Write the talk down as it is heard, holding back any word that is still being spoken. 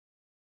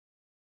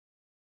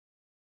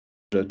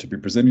to be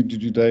presenting to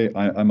you today.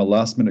 I'm a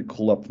last-minute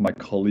call-up for my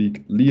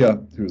colleague Leah,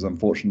 who is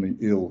unfortunately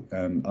ill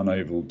and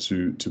unable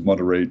to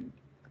moderate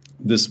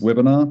this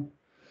webinar.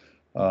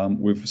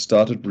 We've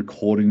started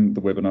recording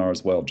the webinar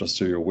as well, just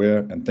so you're aware,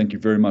 and thank you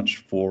very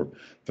much for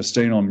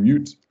staying on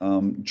mute.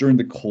 During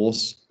the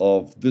course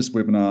of this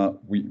webinar,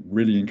 we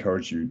really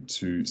encourage you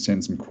to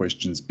send some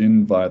questions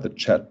in via the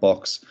chat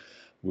box.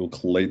 We'll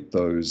collate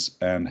those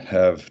and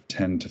have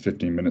 10 to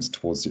 15 minutes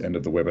towards the end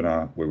of the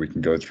webinar where we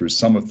can go through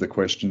some of the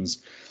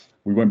questions.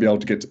 We won't be able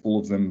to get to all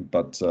of them,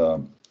 but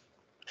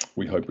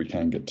we hope we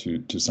can get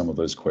to some of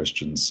those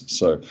questions.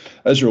 So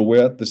as you're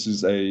aware, this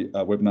is a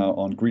webinar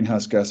on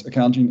greenhouse gas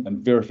accounting and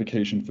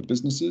verification for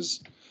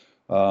businesses.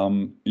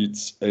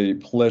 It's a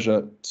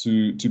pleasure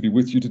to be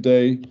with you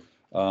today.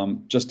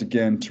 Just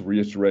again, to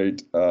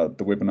reiterate the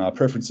webinar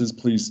preferences,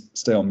 please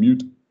stay on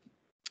mute.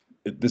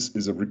 This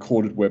is a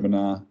recorded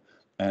webinar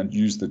and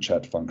use the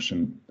chat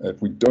function. If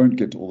we don't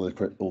get to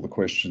all the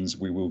questions,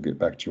 we will get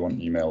back to you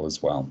on email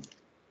as well.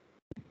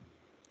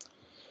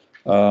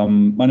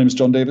 My name is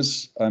John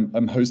Davis.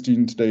 I'm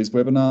hosting today's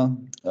webinar.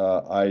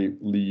 I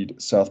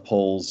lead South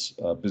Pole's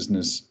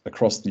business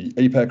across the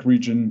APAC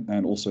region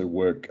and also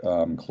work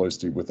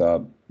closely with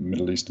our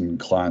Middle Eastern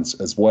clients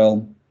as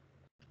well.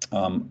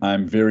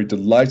 I'm very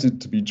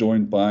delighted to be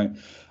joined by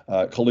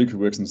a colleague who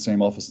works in the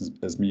same office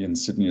as me in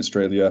Sydney,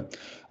 Australia,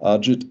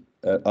 Ajit.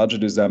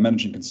 Ajit is our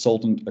managing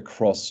consultant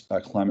across our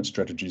climate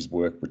strategies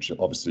work, which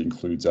obviously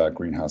includes our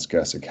greenhouse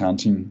gas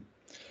accounting.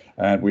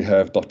 And we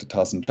have Dr.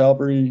 Tahsin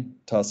Chowdhury.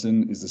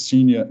 Tahsin is the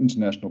Senior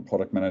International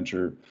Product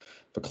Manager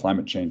for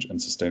Climate Change and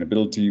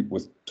Sustainability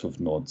with TÜV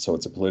Nord. So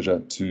it's a pleasure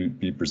to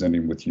be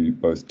presenting with you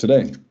both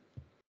today.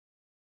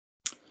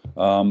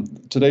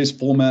 Today's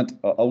format,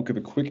 I'll give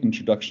a quick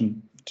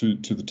introduction to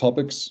the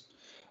topics.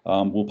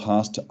 We'll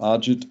pass to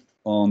Ajit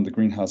on the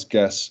greenhouse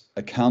gas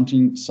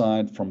accounting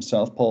side from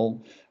South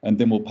Pole, and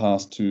then we'll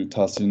pass to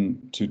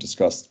Tahsin to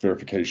discuss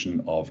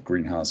verification of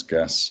greenhouse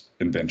gas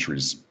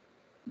inventories.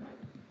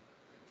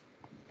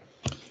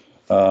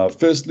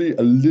 Firstly,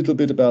 a little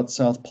bit about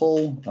South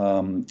Pole.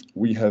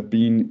 We have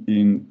been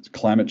in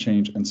climate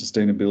change and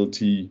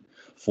sustainability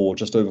for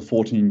just over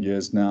 14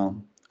 years now.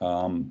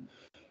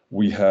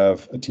 We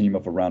have a team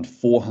of around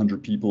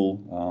 400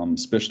 people,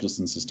 specialists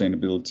in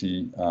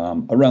sustainability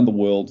around the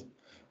world.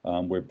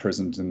 We're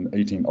present in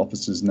 18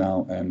 offices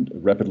now and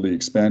rapidly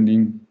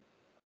expanding.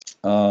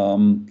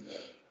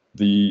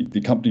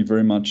 The company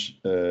very much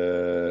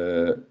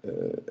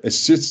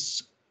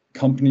assists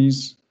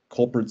companies,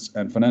 corporates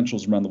and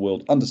financials around the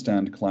world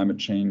understand climate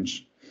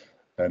change,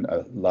 and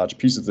a large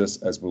piece of this,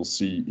 as we'll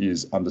see,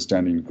 is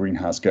understanding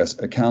greenhouse gas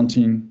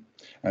accounting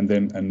and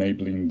then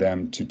enabling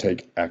them to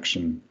take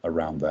action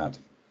around that.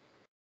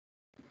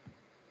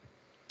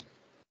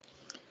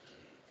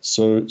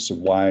 So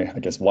why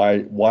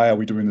are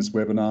we doing this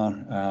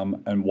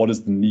webinar, and what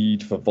is the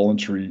need for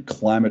voluntary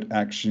climate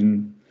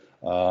action?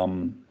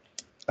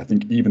 I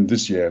think even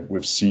this year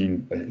we've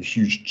seen a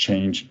huge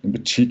change, in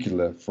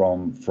particular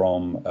from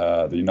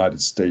the United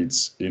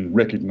States, in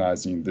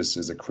recognizing this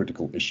as a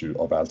critical issue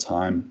of our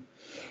time.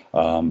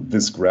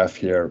 This graph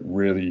here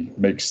really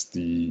makes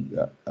the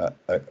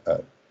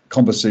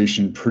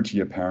conversation pretty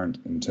apparent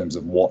in terms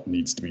of what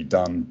needs to be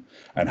done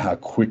and how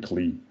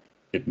quickly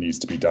it needs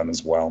to be done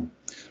as well.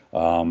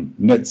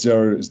 Net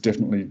zero is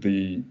definitely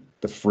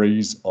the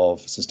phrase of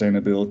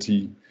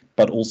sustainability,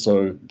 but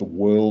also the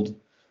world,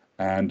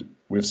 and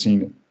we've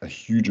seen a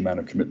huge amount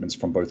of commitments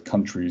from both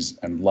countries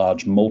and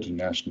large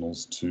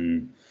multinationals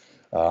to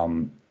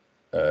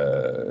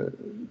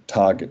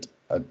target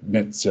a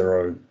net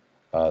zero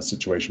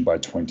situation by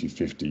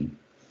 2050.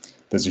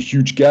 There's a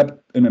huge gap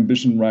in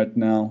ambition right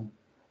now,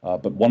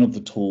 but one of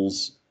the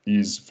tools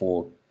is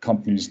for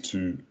companies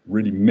to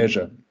really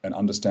measure and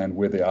understand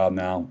where they are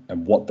now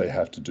and what they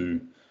have to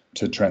do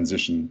to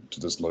transition to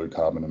this low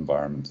carbon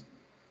environment.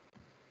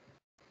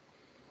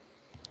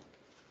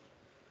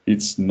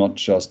 It's not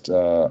just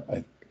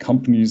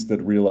companies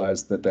that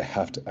realize that they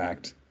have to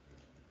act,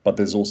 but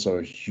there's also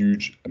a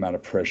huge amount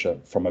of pressure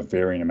from a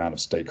varying amount of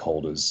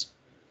stakeholders.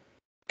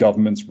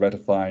 Governments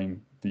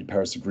ratifying the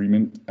Paris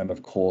Agreement and,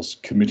 of course,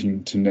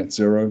 committing to net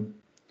zero.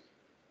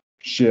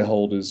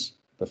 Shareholders,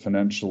 the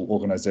financial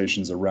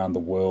organizations around the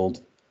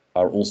world,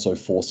 are also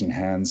forcing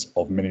hands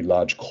of many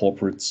large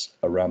corporates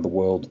around the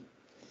world.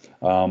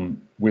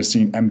 We're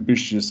seeing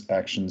ambitious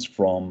actions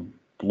from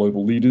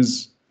global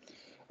leaders,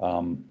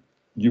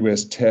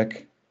 US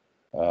tech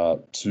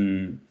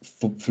to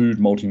food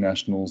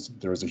multinationals.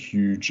 There is a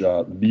huge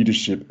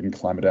leadership in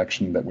climate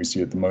action that we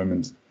see at the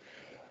moment,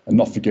 and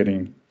not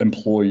forgetting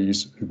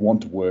employees who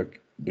want to work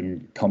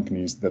in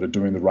companies that are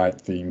doing the right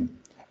thing,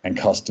 and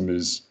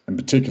customers, in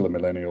particular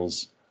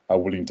millennials, are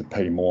willing to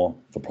pay more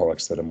for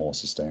products that are more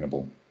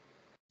sustainable.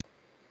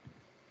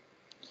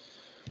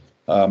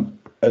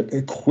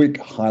 A quick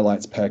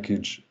highlights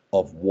package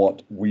of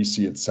what we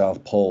see at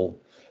South Pole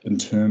in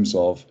terms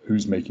of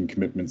who's making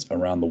commitments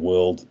around the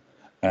world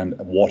and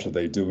what are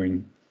they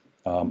doing.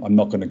 I'm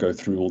not going to go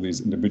through all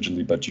these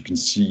individually, but you can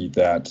see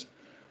that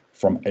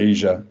from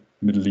Asia,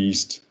 Middle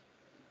East,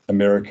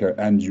 America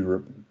and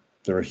Europe,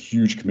 there are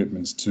huge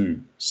commitments to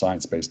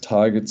science-based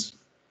targets,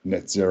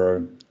 net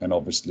zero, and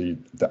obviously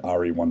the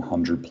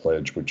RE100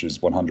 pledge, which is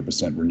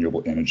 100%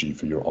 renewable energy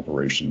for your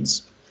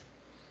operations.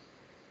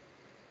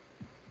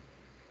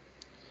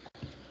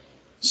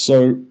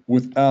 So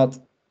without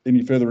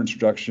any further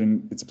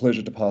introduction, it's a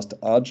pleasure to pass to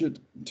Ajit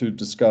to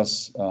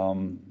discuss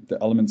the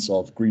elements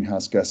of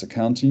greenhouse gas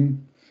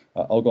accounting.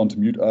 I'll go on to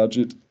mute,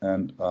 Ajit,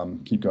 and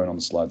keep going on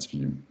the slides for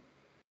you.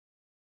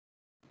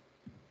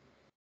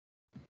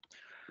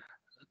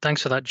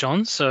 Thanks for that,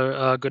 John.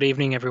 So good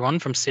evening, everyone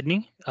from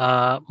Sydney.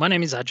 My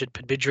name is Ajit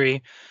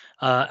Padbidri,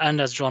 and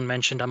as John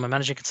mentioned, I'm a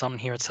managing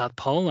consultant here at South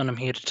Pole, and I'm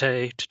here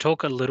today to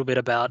talk a little bit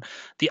about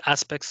the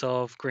aspects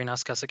of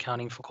greenhouse gas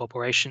accounting for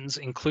corporations,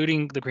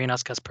 including the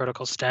Greenhouse Gas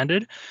Protocol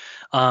standard,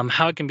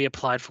 how it can be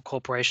applied for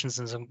corporations,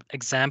 and some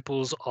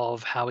examples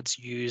of how it's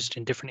used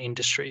in different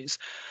industries.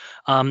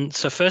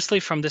 So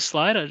firstly, from this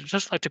slide, I'd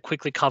just like to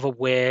quickly cover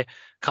where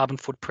carbon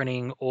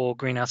footprinting, or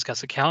greenhouse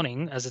gas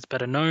accounting, as it's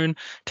better known,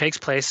 takes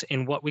place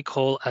in what we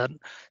call at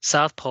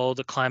South Pole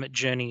the climate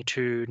journey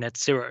to net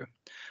zero.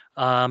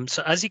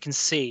 So as you can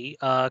see,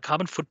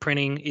 carbon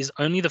footprinting is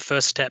only the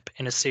first step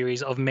in a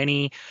series of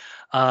many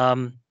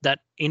that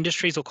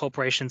industries or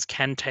corporations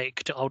can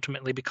take to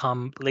ultimately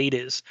become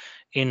leaders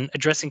in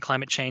addressing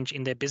climate change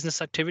in their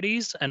business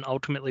activities and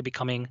ultimately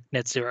becoming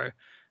net zero.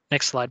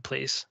 Next slide,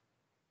 please.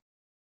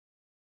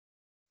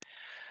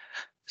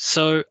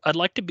 So I'd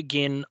like to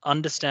begin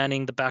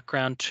understanding the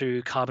background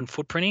to carbon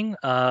footprinting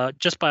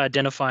just by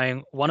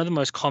identifying one of the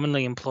most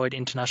commonly employed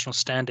international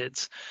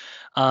standards,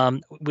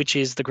 which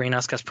is the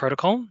Greenhouse Gas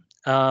Protocol.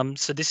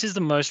 So this is the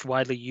most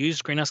widely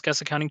used greenhouse gas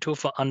accounting tool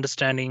for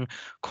understanding,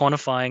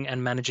 quantifying,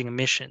 and managing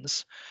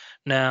emissions.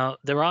 Now,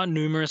 there are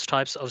numerous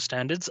types of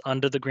standards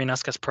under the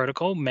Greenhouse Gas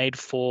Protocol made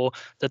for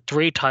the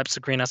three types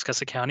of greenhouse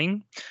gas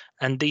accounting,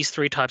 and these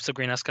three types of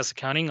greenhouse gas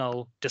accounting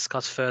I'll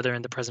discuss further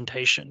in the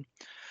presentation.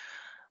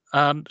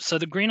 So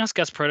the Greenhouse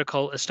Gas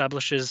Protocol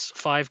establishes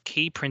 5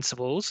 key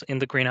principles in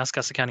the greenhouse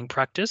gas accounting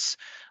practice.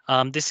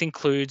 This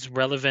includes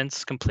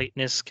relevance,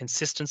 completeness,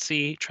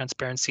 consistency,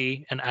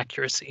 transparency, and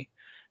accuracy.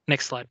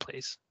 Next slide,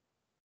 please.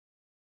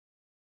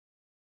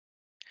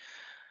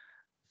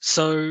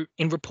 So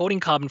in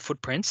reporting carbon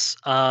footprints,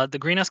 the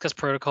Greenhouse Gas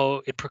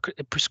Protocol, it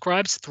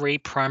prescribes 3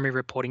 primary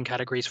reporting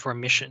categories for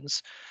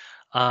emissions.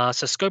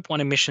 So Scope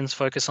 1 emissions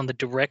focus on the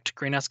direct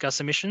greenhouse gas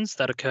emissions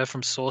that occur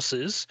from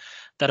sources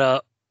that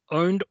are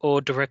owned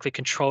or directly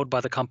controlled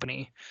by the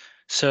company.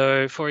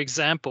 So, for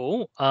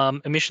example,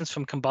 emissions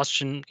from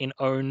combustion in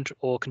owned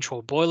or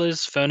controlled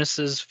boilers,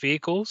 furnaces,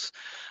 vehicles,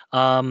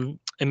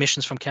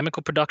 emissions from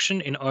chemical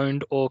production in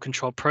owned or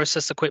controlled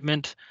process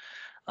equipment,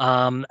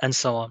 and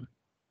so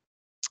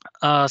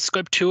on.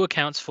 Scope 2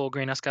 accounts for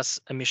greenhouse gas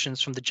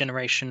emissions from the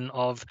generation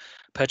of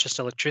purchased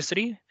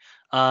electricity,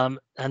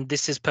 and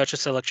this is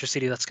purchased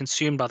electricity that's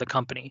consumed by the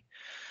company.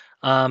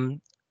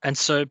 And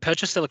so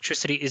purchased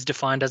electricity is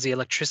defined as the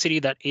electricity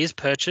that is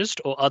purchased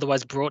or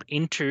otherwise brought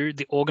into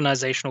the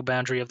organizational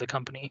boundary of the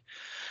company,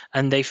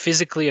 and they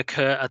physically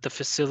occur at the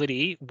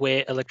facility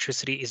where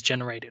electricity is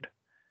generated.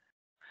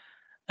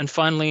 And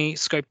finally,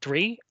 Scope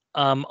 3,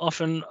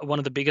 often one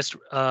of the biggest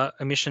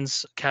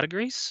emissions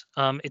categories.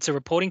 It's a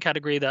reporting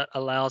category that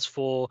allows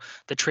for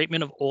the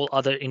treatment of all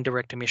other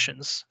indirect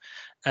emissions.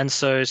 And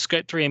so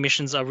Scope 3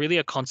 emissions are really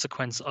a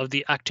consequence of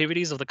the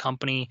activities of the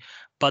company,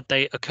 but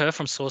they occur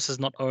from sources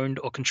not owned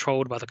or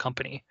controlled by the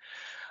company.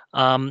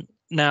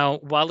 Now,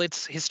 while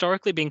it's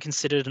historically been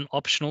considered an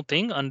optional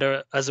thing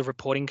as a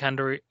reporting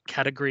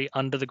category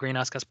under the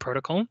Greenhouse Gas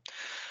Protocol,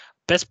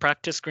 best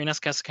practice greenhouse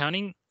gas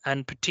accounting,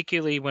 and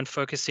particularly when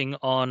focusing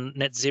on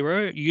net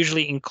zero,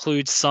 usually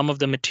includes some of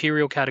the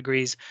material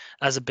categories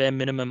as a bare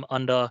minimum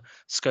under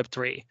Scope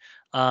 3.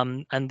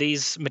 And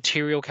these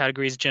material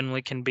categories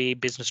generally can be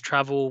business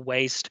travel,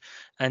 waste,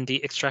 and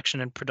the extraction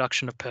and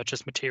production of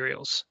purchased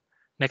materials.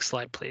 Next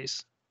slide,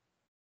 please.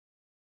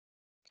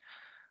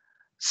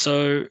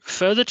 So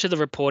further to the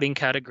reporting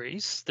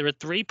categories, there are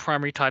 3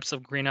 primary types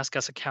of greenhouse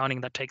gas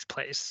accounting that takes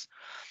place.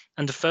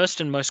 And the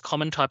first and most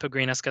common type of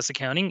greenhouse gas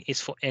accounting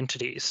is for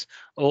entities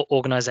or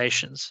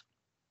organizations.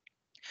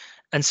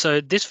 And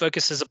so this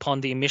focuses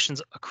upon the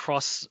emissions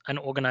across an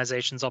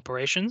organization's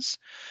operations,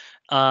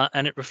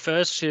 and it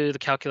refers to the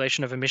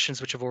calculation of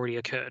emissions which have already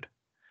occurred.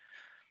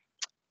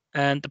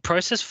 And the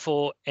process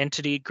for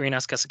entity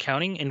greenhouse gas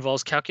accounting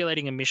involves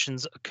calculating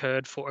emissions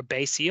occurred for a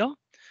base year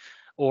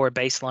or a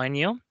baseline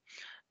year,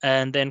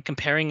 and then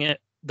comparing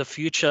the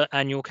future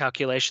annual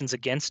calculations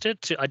against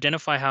it to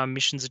identify how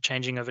emissions are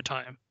changing over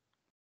time.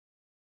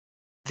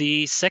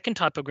 The second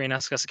type of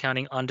greenhouse gas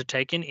accounting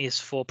undertaken is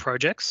for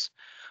projects,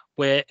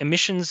 where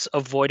emissions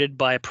avoided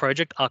by a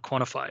project are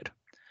quantified.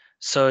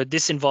 So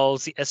this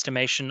involves the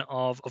estimation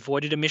of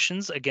avoided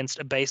emissions against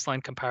a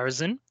baseline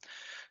comparison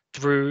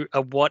through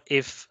a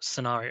what-if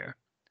scenario.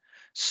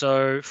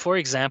 So, for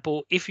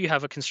example, if you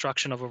have a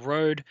construction of a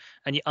road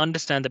and you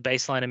understand the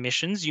baseline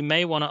emissions, you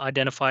may want to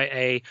identify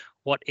a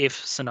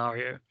what-if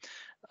scenario.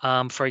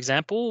 For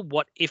example,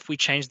 what if we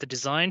change the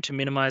design to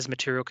minimize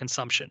material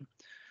consumption?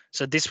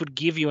 So this would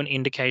give you an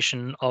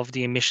indication of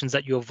the emissions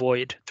that you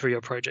avoid through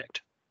your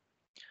project.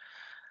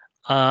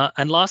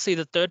 And lastly,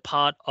 the third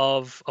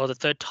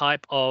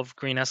type of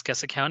greenhouse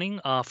gas accounting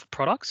are for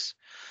products.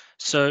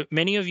 So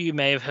many of you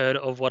may have heard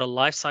of what a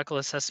life cycle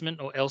assessment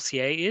or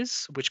LCA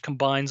is, which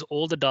combines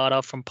all the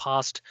data from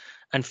past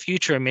and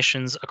future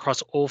emissions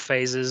across all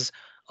phases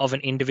of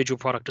an individual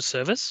product or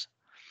service.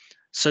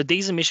 So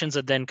these emissions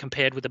are then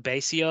compared with a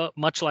base year,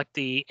 much like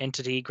the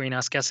entity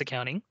greenhouse gas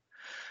accounting.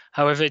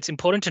 However, it's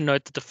important to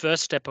note that the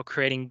first step of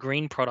creating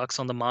green products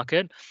on the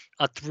market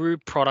are through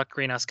product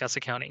greenhouse gas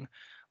accounting,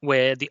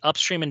 where the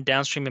upstream and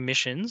downstream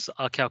emissions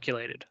are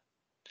calculated.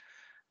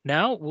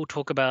 Now we'll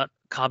talk about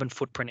carbon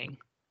footprinting.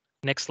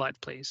 Next slide,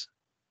 please.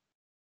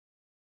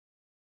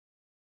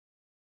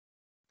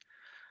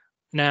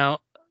 Now,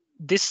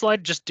 this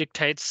slide just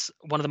dictates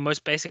one of the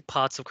most basic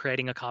parts of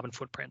creating a carbon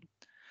footprint.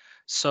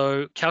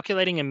 So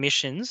calculating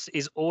emissions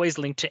is always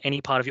linked to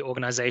any part of your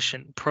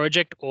organization,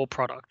 project or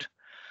product,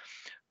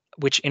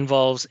 which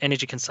involves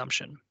energy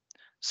consumption.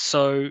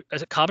 So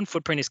a carbon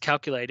footprint is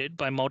calculated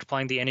by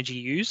multiplying the energy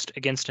used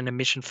against an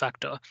emission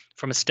factor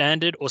from a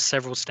standard or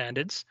several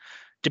standards,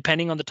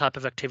 depending on the type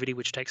of activity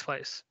which takes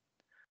place.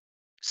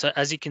 So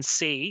as you can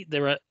see,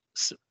 there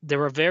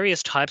are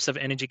various types of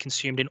energy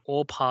consumed in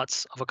all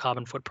parts of a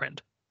carbon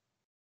footprint.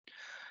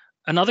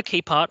 Another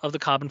key part of the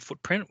carbon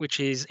footprint, which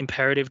is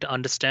imperative to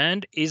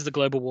understand, is the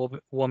global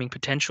warming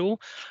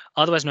potential,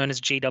 otherwise known as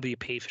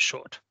GWP for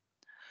short.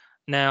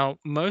 Now,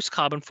 most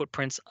carbon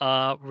footprints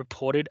are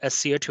reported as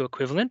CO2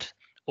 equivalent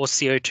or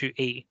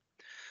CO2e.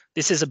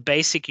 This is a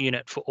basic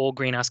unit for all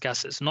greenhouse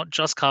gases, not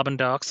just carbon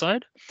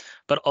dioxide,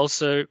 but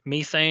also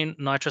methane,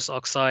 nitrous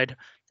oxide,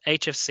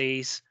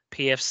 HFCs,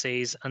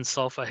 PFCs, and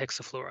sulfur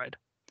hexafluoride.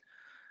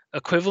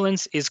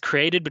 Equivalence is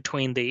created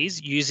between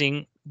these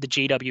using the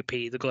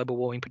GWP, the global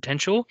warming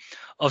potential,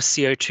 of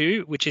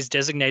CO2, which is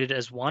designated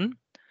as 1,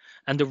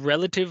 and the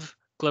relative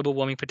global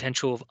warming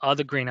potential of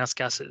other greenhouse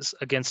gases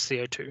against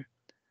CO2.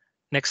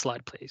 Next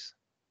slide, please.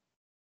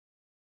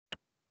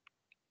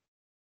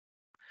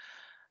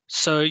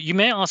 So you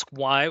may ask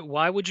why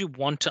would you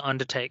want to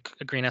undertake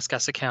a greenhouse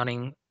gas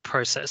accounting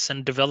process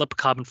and develop a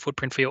carbon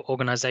footprint for your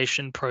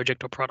organization,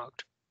 project, or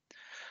product?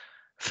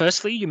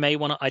 Firstly, you may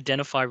want to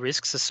identify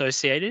risks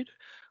associated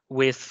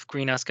with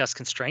greenhouse gas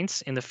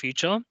constraints in the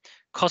future,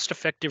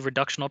 cost-effective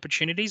reduction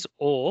opportunities,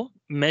 or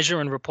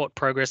measure and report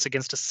progress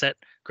against a set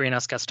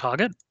greenhouse gas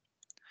target.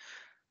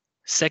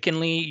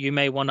 Secondly, you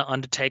may want to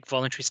undertake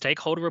voluntary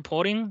stakeholder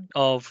reporting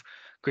of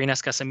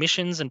greenhouse gas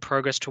emissions and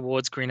progress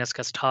towards greenhouse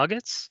gas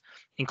targets,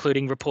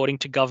 including reporting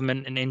to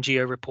government and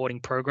NGO reporting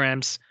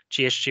programs,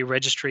 GHG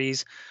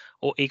registries,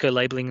 or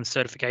eco-labeling and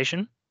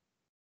certification.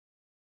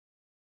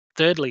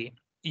 Thirdly,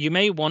 you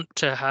may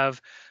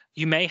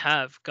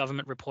have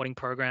government reporting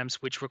programs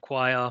which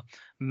require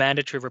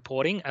mandatory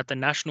reporting at the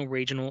national,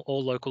 regional,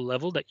 or local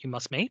level that you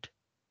must meet.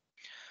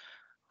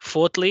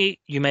 Fourthly,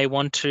 you may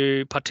want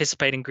to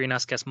participate in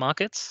greenhouse gas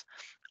markets,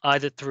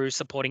 either through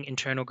supporting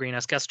internal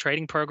greenhouse gas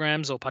trading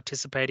programs or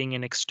participating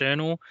in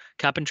external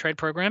cap and trade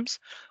programs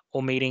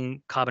or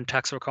meeting carbon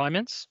tax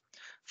requirements.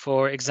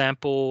 For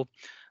example,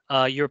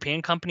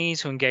 European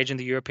companies who engage in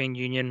the European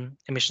Union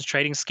emissions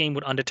trading scheme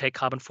would undertake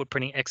carbon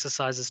footprinting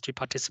exercises to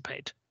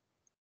participate.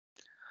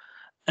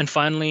 And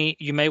finally,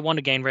 you may want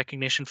to gain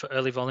recognition for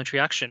early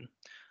voluntary action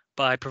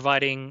by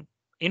providing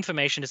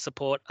information to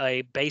support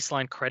a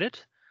baseline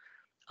credit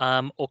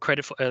or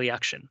credit for early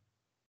action.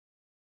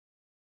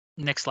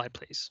 Next slide,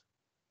 please.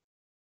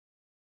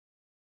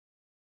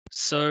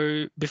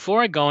 So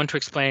before I go on to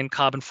explain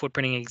carbon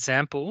footprinting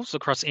examples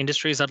across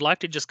industries, I'd like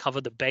to just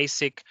cover the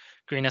basic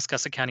greenhouse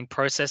gas accounting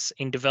process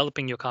in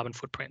developing your carbon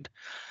footprint.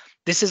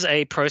 This is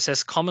a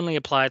process commonly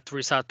applied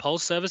through South Pole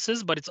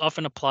services, but it's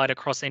often applied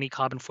across any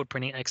carbon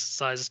footprinting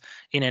exercise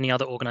in any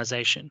other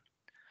organization.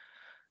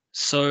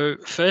 So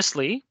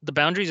firstly, the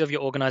boundaries of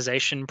your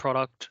organization,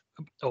 product,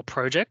 or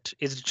project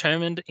is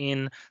determined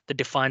in the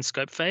defined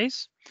scope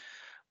phase,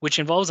 which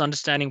involves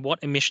understanding what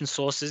emission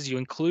sources you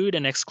include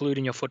and exclude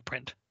in your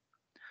footprint.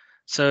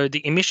 So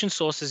the emission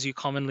sources you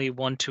commonly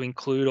want to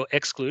include or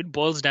exclude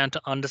boils down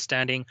to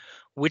understanding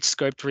which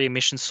scope 3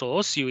 emission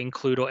source you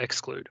include or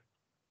exclude.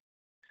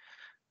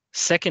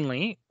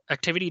 Secondly,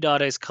 activity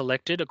data is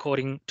collected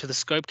according to the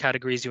scope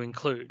categories you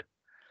include.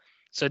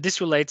 So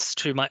this relates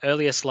to my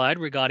earlier slide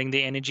regarding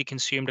the energy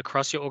consumed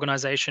across your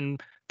organization,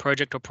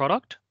 project, or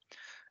product.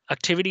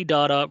 Activity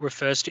data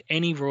refers to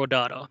any raw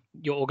data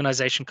your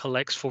organization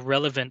collects for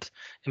relevant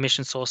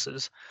emission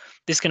sources.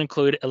 This can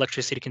include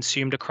electricity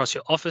consumed across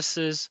your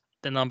offices,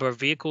 the number of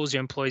vehicles your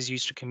employees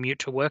use to commute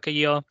to work a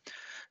year,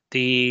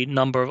 the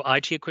number of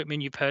IT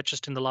equipment you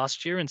purchased in the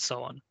last year, and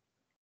so on.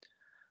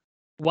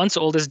 Once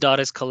all this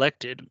data is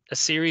collected, a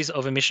series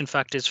of emission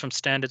factors from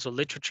standards or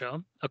literature,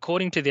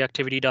 according to the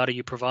activity data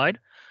you provide,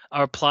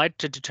 are applied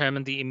to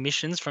determine the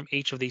emissions from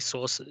each of these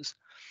sources.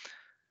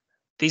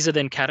 These are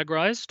then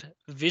categorized,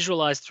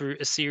 visualized through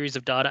a series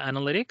of data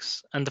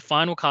analytics, and the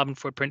final carbon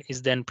footprint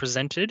is then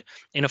presented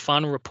in a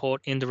final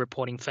report in the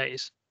reporting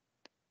phase.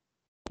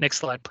 Next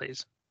slide,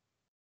 please.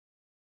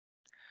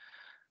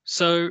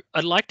 So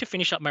I'd like to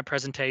finish up my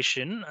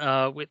presentation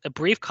with a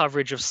brief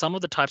coverage of some of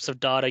the types of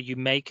data you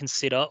may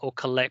consider or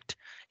collect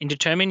in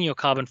determining your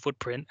carbon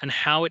footprint and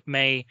how it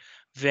may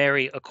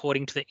vary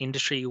according to the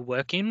industry you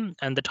work in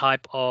and the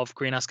type of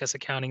greenhouse gas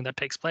accounting that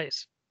takes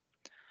place.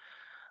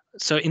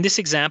 So in this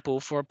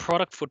example, for a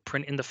product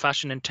footprint in the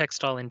fashion and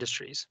textile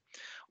industries,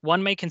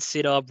 one may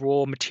consider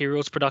raw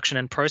materials production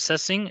and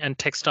processing and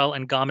textile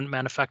and garment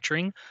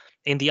manufacturing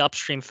in the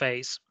upstream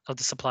phase of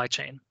the supply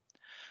chain.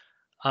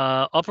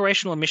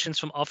 Operational emissions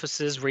from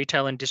offices,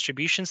 retail and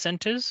distribution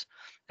centers,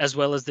 as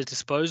well as the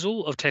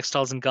disposal of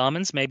textiles and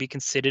garments may be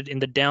considered in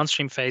the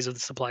downstream phase of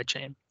the supply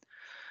chain.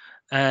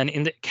 And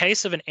in the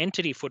case of an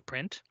entity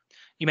footprint,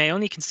 you may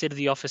only consider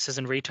the offices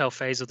and retail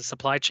phase of the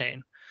supply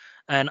chain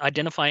and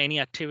identify any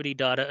activity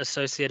data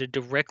associated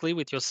directly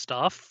with your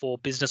staff for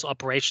business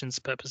operations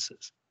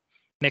purposes.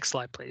 Next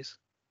slide, please.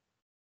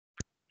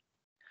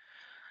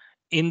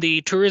 In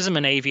the tourism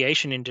and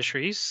aviation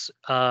industries,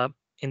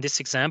 in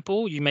this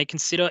example, you may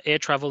consider air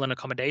travel and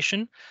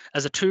accommodation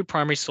as the two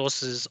primary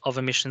sources of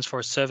emissions for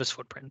a service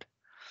footprint.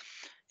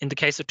 In the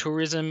case of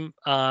tourism,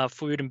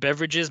 food and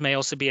beverages may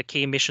also be a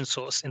key emission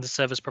source in the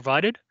service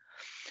provided.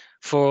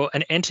 For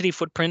an entity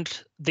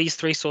footprint, these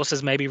three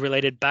sources may be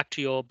related back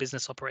to your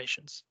business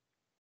operations.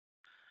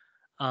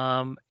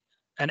 And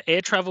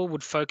air travel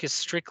would focus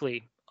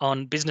strictly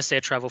on business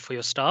air travel for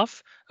your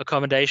staff,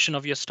 accommodation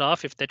of your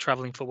staff if they're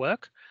traveling for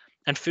work,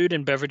 and food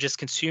and beverages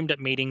consumed at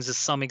meetings as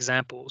some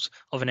examples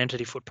of an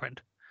entity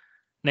footprint.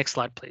 Next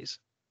slide, please.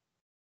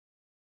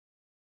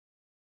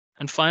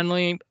 And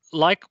finally,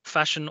 like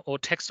fashion or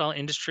textile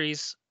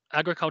industries,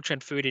 agriculture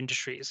and food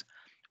industries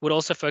would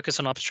also focus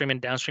on upstream and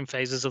downstream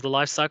phases of the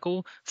life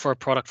cycle for a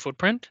product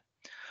footprint.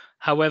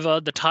 However,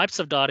 the types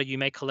of data you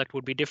may collect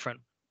would be different.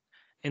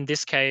 In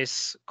this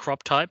case,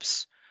 crop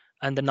types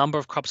and the number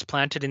of crops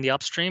planted in the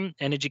upstream,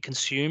 energy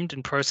consumed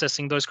in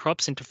processing those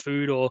crops into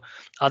food or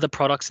other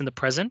products in the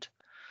present,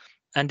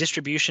 and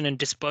distribution and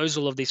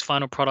disposal of these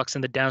final products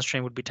in the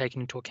downstream would be taken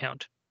into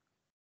account.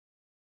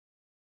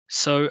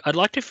 So I'd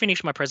like to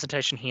finish my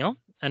presentation here,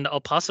 and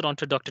I'll pass it on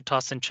to Dr.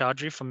 Tahsin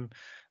Chowdhury from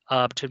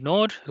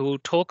Nord, who will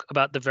talk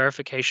about the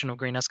verification of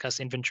greenhouse gas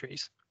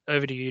inventories.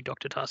 Over to you,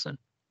 Dr. Tahsin.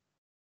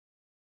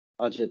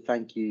 Ajit,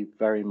 thank you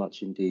very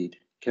much indeed.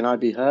 Can I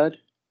be heard?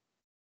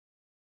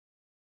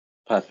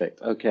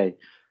 Perfect. Okay.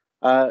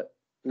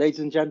 Ladies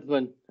and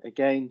gentlemen,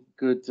 again,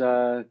 good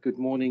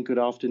morning, good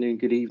afternoon,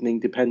 good evening,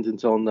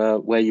 dependent on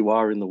where you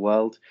are in the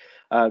world.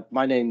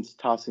 My name's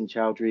Tahsin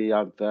Chowdhury.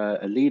 I'm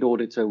a lead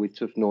auditor with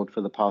Nord for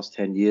the past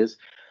 10 years.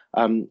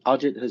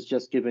 Ajit has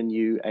just given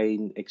you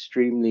an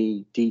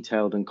extremely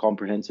detailed and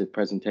comprehensive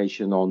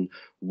presentation on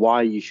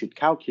why you should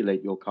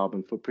calculate your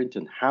carbon footprint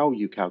and how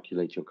you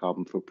calculate your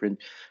carbon footprint.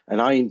 And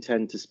I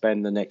intend to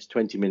spend the next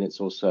 20 minutes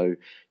or so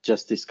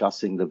just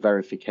discussing the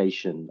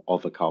verification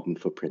of a carbon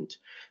footprint.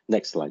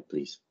 Next slide,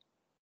 please.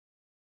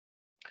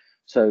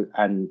 So,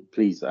 and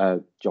please,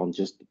 John,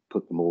 just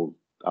put them all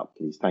up,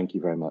 please. Thank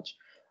you very much.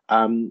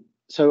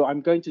 So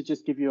I'm going to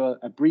just give you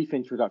a brief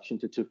introduction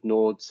to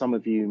Nord. Some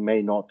of you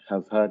may not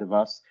have heard of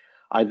us.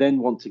 I then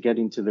want to get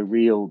into the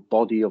real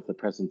body of the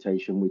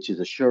presentation, which is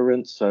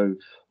assurance. So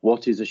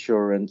what is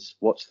assurance?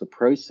 What's the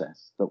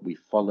process that we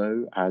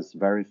follow as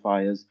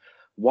verifiers?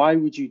 Why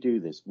would you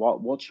do this?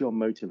 What's your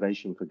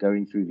motivation for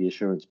going through the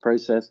assurance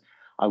process?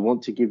 I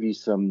want to give you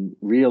some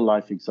real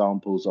life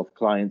examples of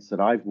clients that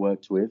I've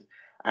worked with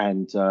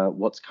and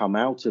what's come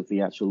out of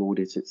the actual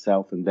audit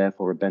itself and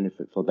therefore a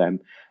benefit for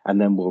them.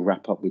 And then we'll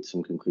wrap up with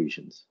some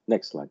conclusions.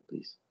 Next slide,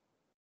 please.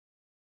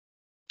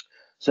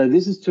 So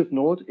this is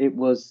Nord. It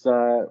was,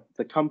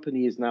 the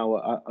company is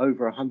now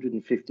over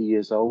 150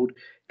 years old,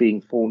 being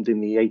formed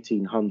in the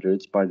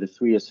 1800s by the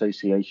three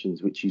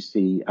associations, which you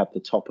see at the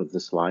top of the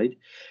slide.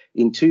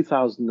 In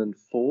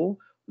 2004,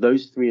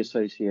 those three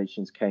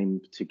associations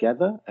came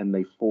together and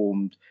they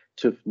formed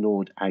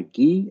Nord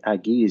AG.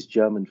 AG is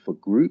German for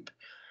group.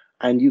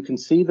 And you can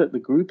see that the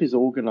group is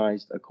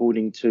organized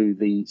according to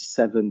the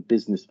 7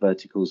 business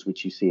verticals,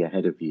 which you see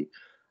ahead of you.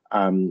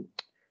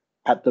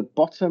 At the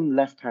bottom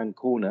left-hand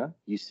corner,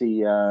 you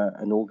see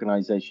an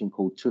organization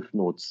called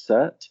Nord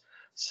CERT.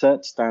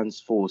 CERT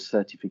stands for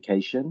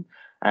certification.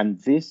 And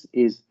this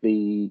is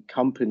the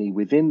company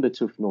within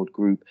the Nord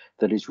group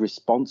that is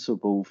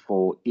responsible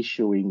for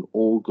issuing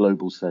all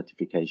global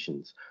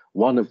certifications,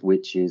 one of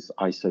which is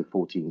ISO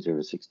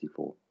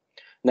 14064.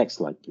 Next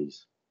slide,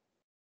 please.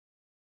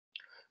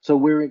 So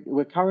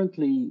we're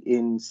currently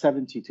in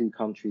 72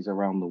 countries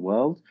around the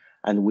world,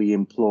 and we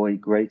employ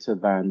greater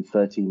than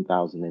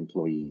 13,000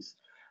 employees.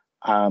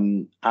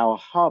 Our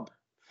hub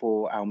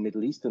for our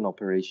Middle Eastern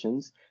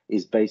operations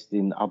is based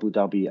in Abu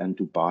Dhabi and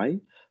Dubai,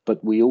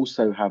 but we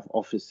also have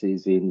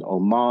offices in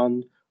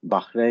Oman,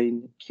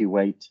 Bahrain,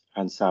 Kuwait,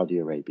 and Saudi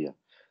Arabia.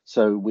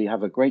 So we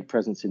have a great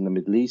presence in the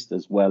Middle East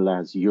as well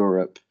as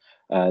Europe,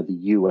 the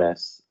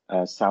US,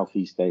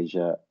 Southeast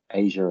Asia,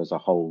 Asia as a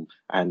whole,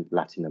 and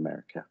Latin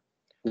America.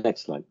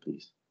 Next slide,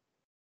 please.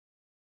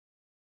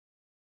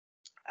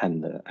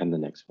 And the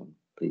next one,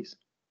 please.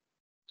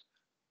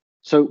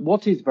 So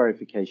what is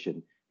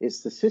verification?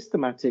 It's the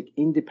systematic,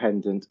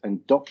 independent,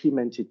 and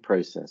documented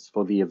process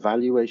for the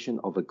evaluation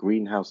of a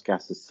greenhouse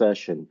gas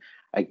assertion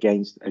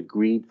against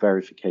agreed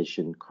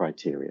verification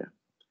criteria.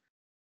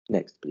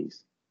 Next,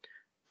 please.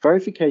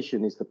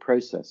 Verification is the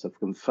process of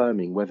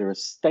confirming whether a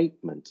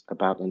statement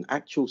about an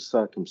actual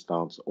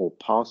circumstance or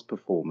past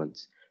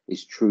performance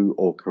is true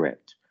or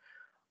correct.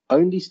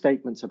 Only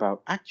statements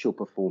about actual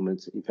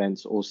performance,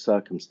 events, or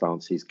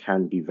circumstances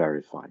can be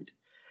verified.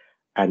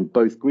 And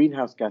both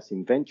greenhouse gas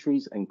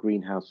inventories and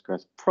greenhouse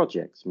gas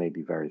projects may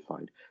be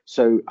verified.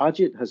 So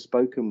Ajit has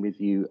spoken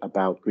with you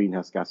about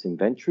greenhouse gas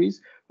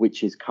inventories,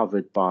 which is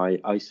covered by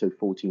ISO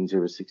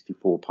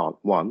 14064 Part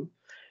 1.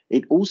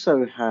 It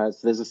also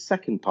has, there's a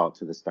second part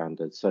to the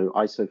standard, so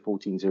ISO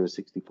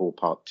 14064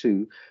 Part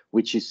 2,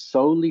 which is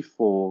solely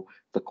for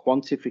the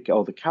quantification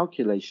or the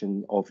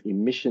calculation of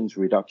emissions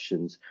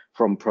reductions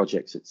from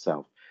projects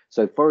itself.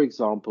 So for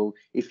example,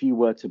 if you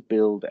were to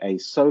build a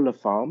solar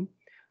farm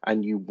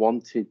and you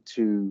wanted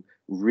to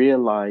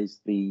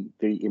realize the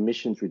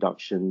emissions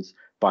reductions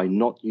by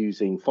not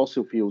using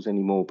fossil fuels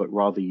anymore, but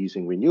rather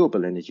using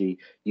renewable energy,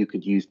 you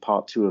could use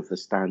Part 2 of the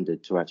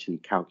standard to actually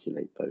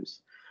calculate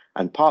those.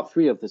 And Part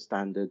 3 of the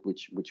standard,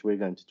 which we're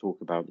going to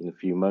talk about in a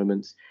few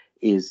moments,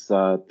 is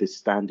the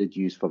standard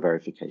used for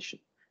verification.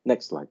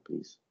 Next slide,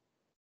 please.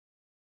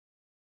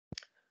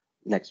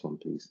 Next one,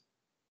 please.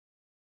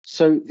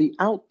 So the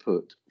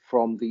output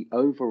from the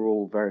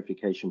overall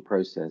verification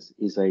process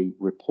is a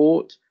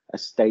report, a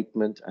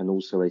statement, and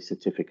also a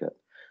certificate.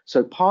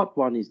 So Part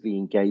 1 is the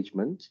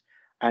engagement,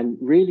 and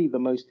really the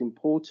most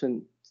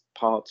important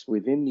parts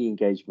within the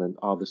engagement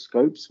are the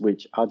scopes,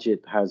 which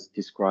Ajit has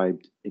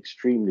described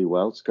extremely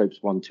well, scopes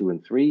 1, 2,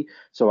 and 3.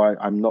 So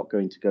I'm not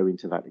going to go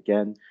into that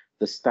again.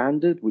 The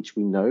standard, which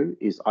we know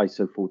is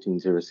ISO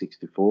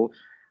 14064,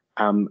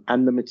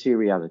 and the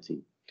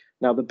materiality.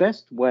 Now, the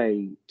best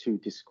way to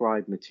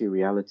describe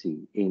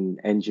materiality in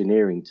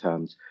engineering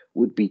terms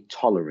would be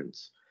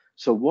tolerance.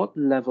 So what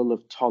level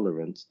of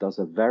tolerance does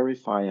a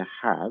verifier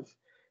have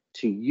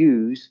to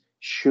use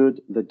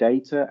should the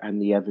data and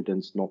the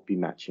evidence not be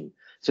matching?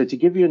 So to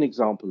give you an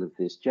example of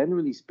this,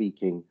 generally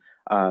speaking,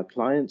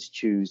 clients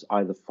choose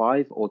either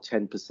 5 or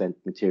 10%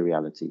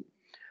 materiality.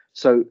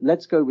 So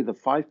let's go with a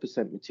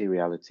 5%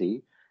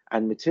 materiality,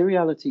 and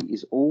materiality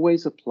is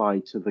always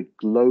applied to the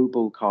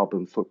global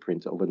carbon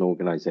footprint of an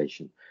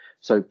organization.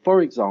 So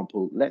for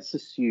example, let's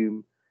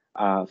assume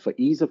for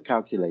ease of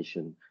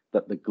calculation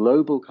that the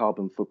global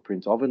carbon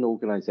footprint of an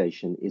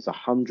organization is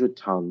 100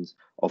 tons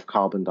of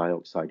carbon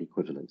dioxide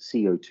equivalent,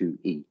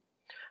 CO2e.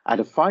 At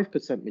a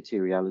 5%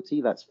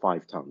 materiality, that's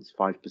 5 tons,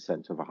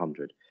 5% of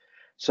 100.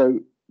 So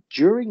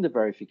during the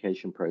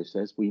verification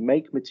process, we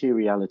make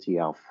materiality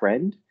our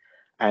friend,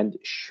 and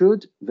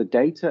should the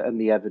data and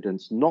the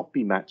evidence not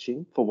be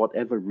matching for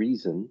whatever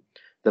reason,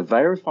 the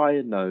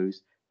verifier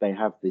knows they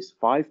have this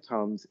 5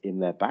 tons in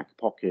their back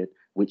pocket,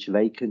 which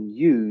they can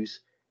use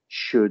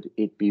should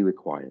it be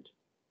required.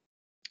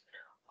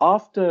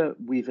 After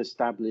we've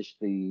established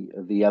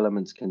the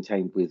elements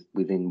contained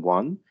within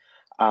one,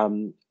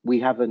 we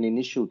have an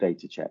initial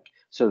data check.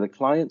 So the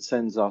client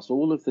sends us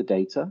all of the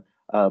data,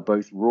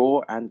 both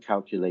raw and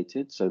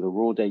calculated. So the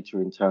raw data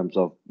in terms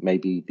of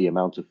maybe the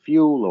amount of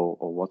fuel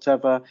or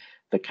whatever,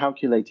 the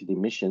calculated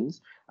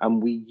emissions,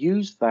 and we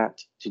use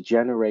that to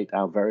generate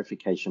our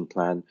verification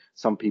plan.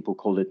 Some people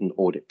call it an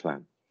audit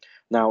plan.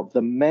 Now,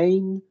 the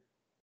main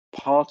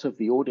part of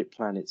the audit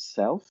plan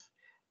itself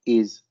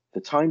is the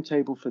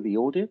timetable for the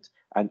audit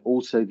and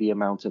also the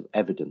amount of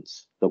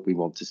evidence that we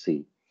want to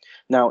see.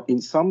 Now,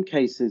 in some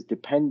cases,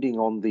 depending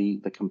on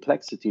the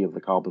complexity of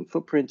the carbon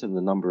footprint and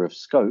the number of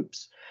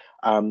scopes,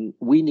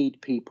 we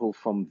need people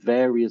from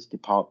various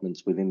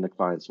departments within the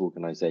client's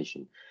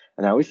organization.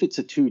 And now, if it's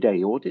a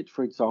 2-day audit,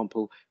 for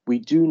example, we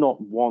do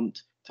not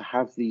want to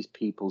have these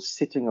people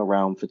sitting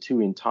around for 2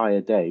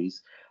 entire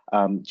days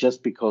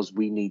just because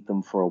we need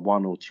them for a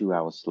 1 or 2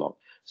 hour slot.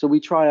 So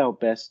we try our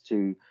best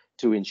to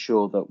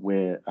ensure that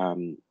we're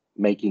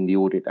making the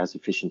audit as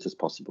efficient as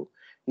possible.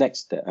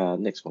 Next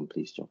one,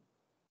 please, John.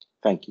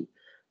 Thank you.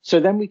 So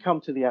then we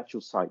come to the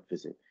actual site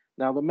visit.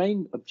 Now, the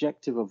main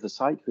objective of the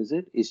site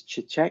visit is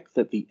to check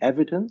that the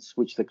evidence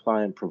which the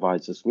client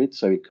provides us with,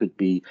 so it could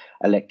be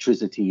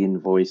electricity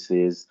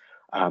invoices,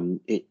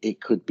 it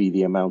could be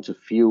the amount of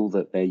fuel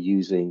that they're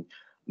using,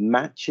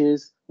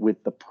 matches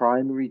with the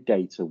primary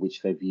data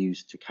which they've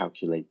used to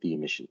calculate the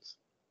emissions.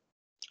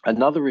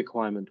 Another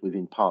requirement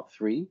within Part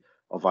 3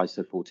 of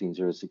ISO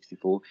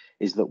 14064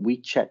 is that we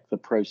check the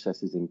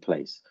processes in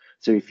place.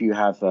 So if you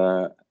have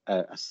a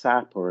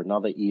SAP or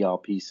another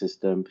ERP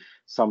system,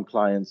 some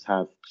clients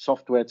have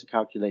software to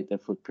calculate their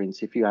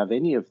footprints. If you have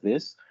any of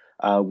this,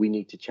 we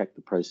need to check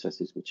the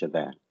processes which are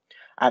there.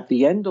 At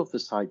the end of the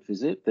site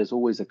visit, there's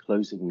always a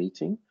closing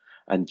meeting.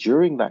 And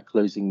during that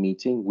closing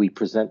meeting, we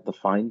present the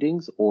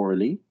findings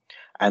orally,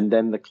 and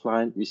then the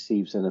client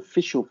receives an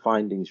official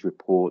findings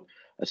report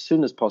as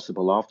soon as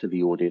possible after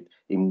the audit,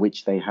 in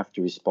which they have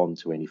to respond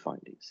to any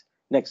findings.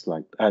 Next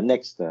slide,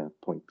 next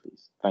point,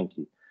 please. Thank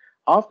you.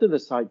 After the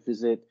site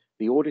visit,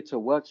 The auditor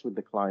works with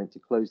the client to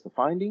close the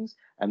findings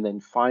and then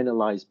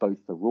finalize both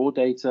the raw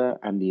data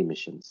and the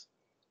emissions.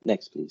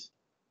 Next, please.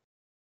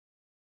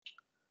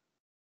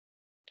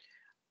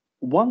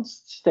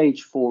 Once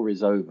stage 4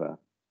 is over,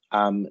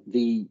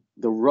 the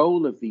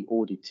role of the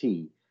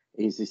auditee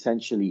is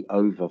essentially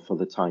over for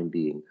the time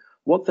being.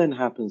 What then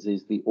happens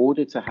is the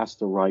auditor has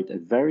to write a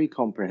very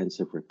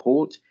comprehensive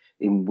report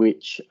in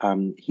which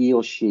he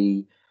or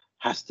she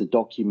has to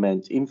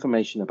document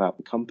information about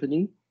the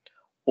company,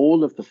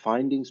 all of the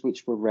findings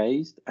which were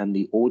raised, and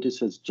the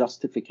auditor's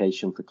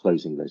justification for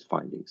closing those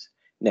findings.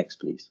 Next,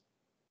 please.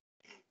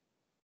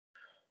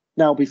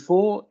 Now,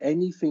 before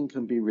anything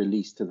can be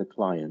released to the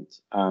client,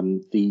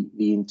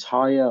 the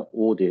entire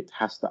audit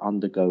has to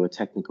undergo a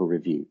technical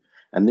review,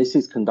 and this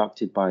is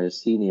conducted by a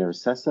senior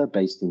assessor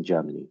based in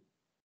Germany.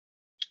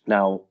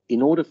 Now,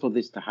 in order for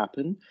this to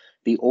happen,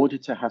 the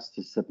auditor has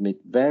to submit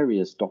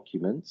various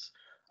documents,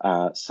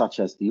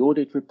 such as the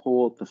audit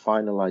report, the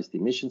finalized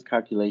emissions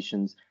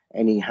calculations,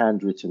 any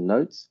handwritten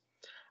notes.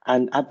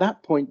 And at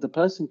that point, the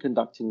person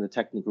conducting the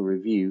technical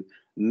review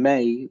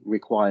may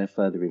require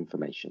further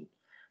information.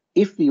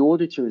 If the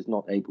auditor is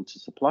not able to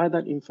supply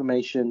that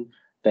information,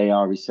 they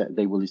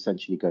will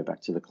essentially go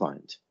back to the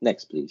client.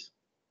 Next, please.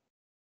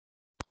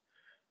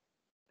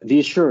 The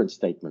assurance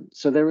statement.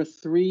 So there are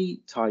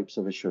 3 types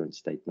of assurance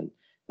statement.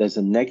 There's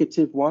a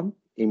negative one,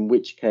 in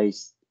which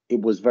case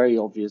it was very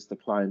obvious the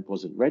client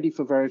wasn't ready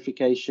for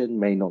verification,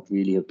 may not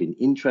really have been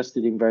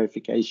interested in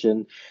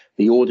verification.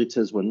 The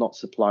auditors were not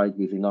supplied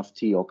with enough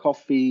tea or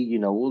coffee. You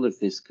know, all of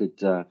this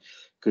could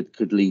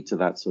lead to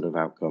that sort of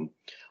outcome.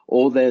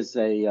 Or there's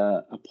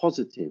a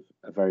positive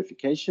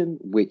verification,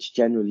 which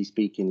generally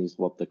speaking is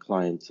what the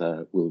client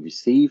will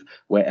receive,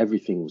 where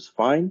everything was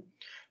fine.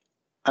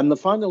 And the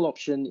final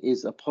option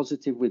is a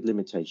positive with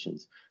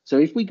limitations. So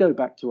if we go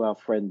back to our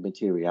friend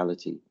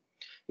materiality,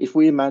 if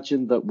we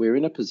imagine that we're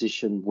in a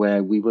position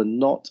where we were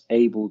not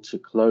able to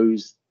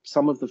close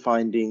some of the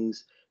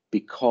findings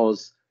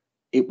because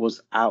it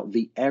was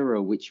the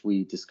error which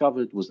we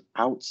discovered was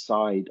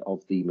outside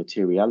of the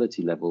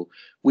materiality level,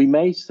 we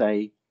may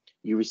say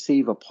you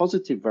receive a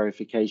positive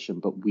verification,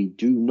 but we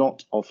do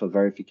not offer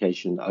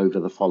verification over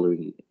the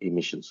following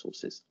emission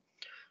sources.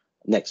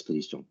 Next,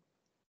 please, John.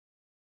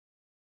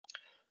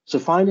 So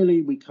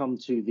finally, we come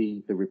to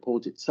the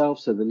report itself.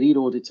 So the lead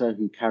auditor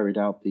who carried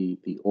out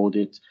the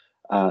audit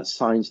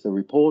signs the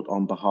report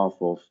on behalf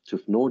of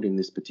TÜV Nord in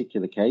this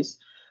particular case.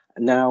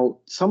 Now,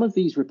 some of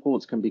these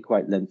reports can be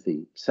quite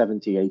lengthy,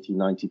 70, 80,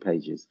 90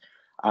 pages.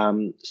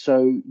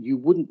 So you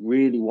wouldn't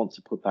really want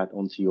to put that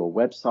onto your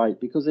website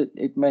because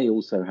it may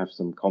also have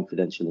some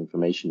confidential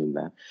information in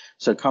there.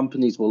 So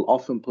companies will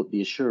often put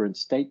the assurance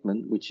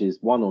statement, which is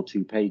 1 or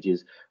 2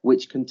 pages,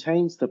 which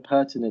contains the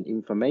pertinent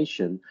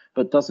information,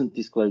 but doesn't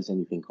disclose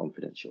anything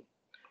confidential.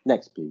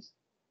 Next, please.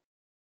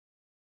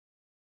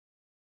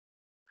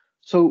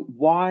 So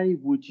why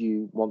would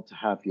you want to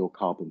have your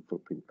carbon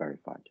footprint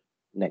verified?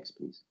 Next,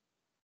 please.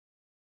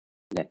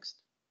 Next.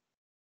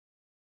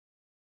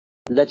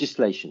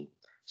 Legislation.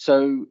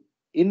 So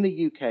in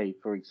the UK,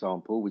 for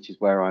example, which is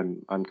where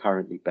I'm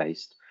currently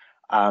based,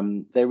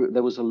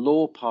 there was a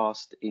law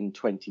passed in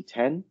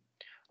 2010,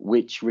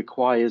 which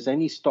requires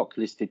any stock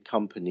listed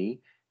company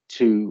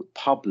to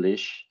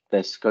publish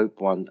their Scope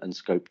 1 and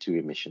Scope 2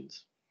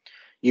 emissions.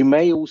 You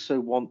may also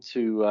want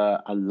to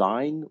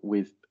align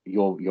with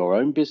your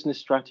own business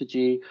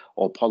strategy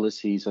or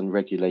policies and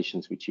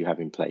regulations which you have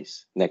in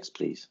place. Next,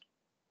 please.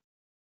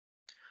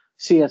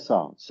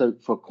 CSR, so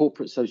for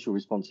corporate social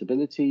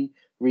responsibility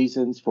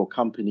reasons, for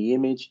company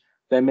image,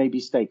 there may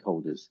be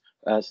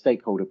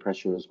stakeholder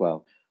pressure as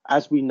well.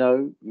 As we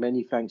know,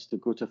 many thanks to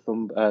Greta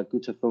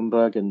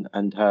Thunberg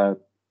and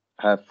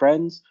her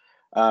friends,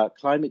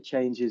 climate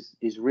change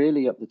is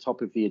really at the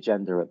top of the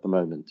agenda at the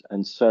moment.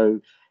 And so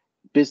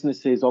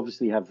businesses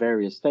obviously have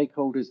various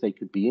stakeholders. They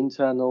could be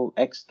internal,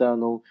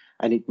 external,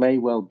 and it may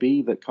well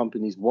be that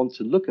companies want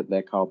to look at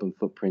their carbon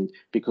footprint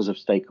because of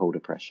stakeholder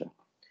pressure.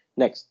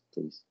 Next,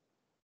 please.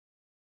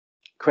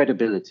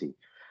 Credibility.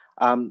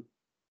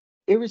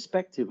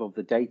 Irrespective of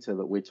the data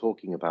that we're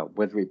talking about,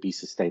 whether it be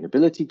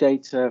sustainability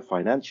data,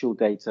 financial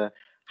data,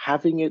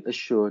 having it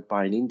assured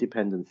by an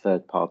independent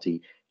third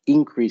party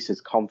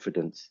increases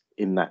confidence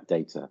in that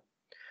data.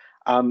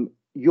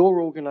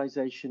 Your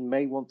organization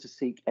may want to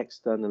seek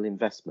external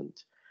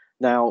investment.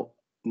 Now,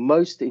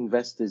 most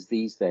investors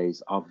these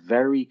days are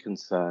very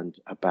concerned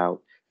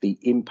about the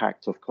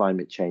impact of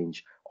climate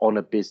change on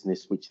a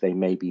business which they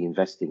may be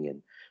investing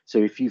in. So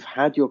if you've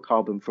had your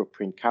carbon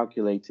footprint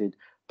calculated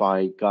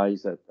by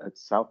guys at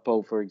South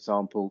Pole, for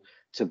example,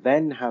 to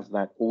then have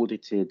that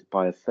audited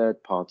by a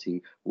third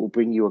party will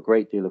bring you a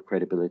great deal of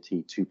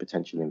credibility to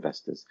potential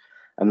investors.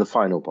 And the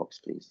final box,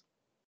 please.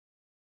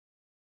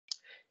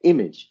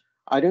 Image.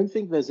 I don't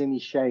think there's any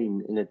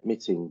shame in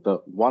admitting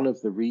that one of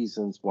the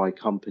reasons why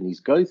companies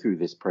go through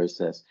this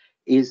process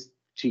is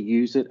to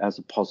use it as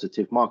a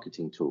positive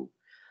marketing tool.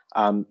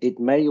 It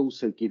may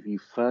also give you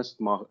first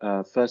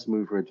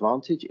mover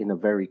advantage in a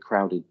very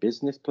crowded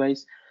business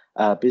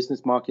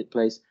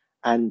marketplace,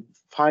 And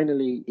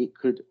finally, it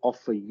could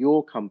offer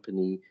your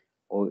company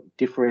or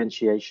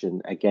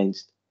differentiation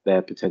against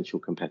their potential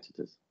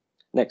competitors.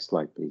 Next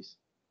slide, please.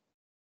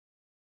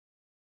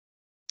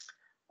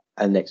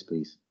 And next,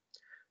 please.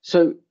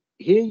 So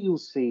here you'll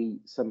see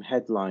some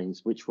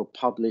headlines which were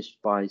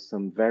published by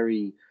some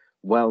very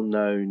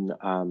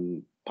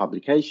well-known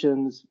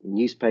publications,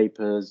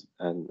 newspapers,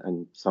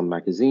 and some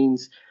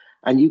magazines.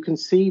 And you can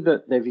see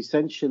that they've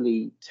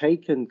essentially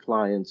taken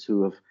clients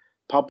who have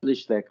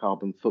published their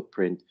carbon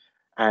footprint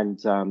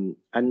and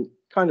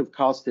kind of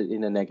cast it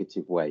in a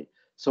negative way.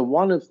 So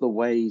one of the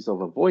ways of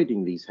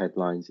avoiding these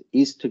headlines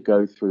is to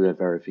go through a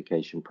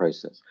verification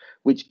process,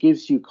 which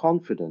gives you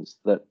confidence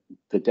that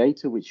the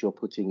data which you're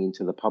putting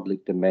into the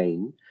public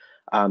domain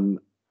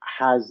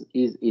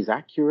is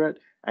accurate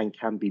and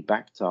can be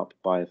backed up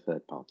by a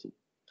third party.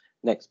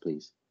 Next,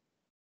 please.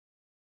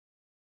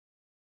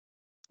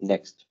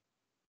 Next.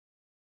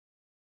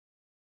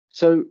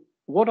 So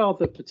what are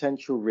the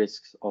potential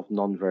risks of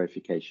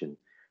non-verification?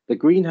 The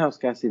greenhouse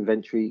gas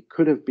inventory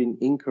could have been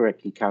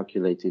incorrectly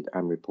calculated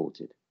and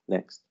reported.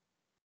 Next.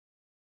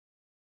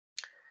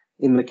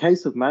 In the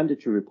case of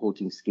mandatory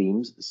reporting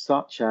schemes,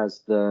 such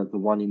as the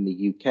one in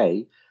the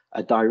UK,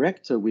 a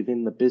director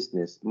within the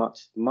business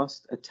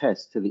must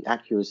attest to the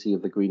accuracy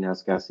of the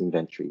greenhouse gas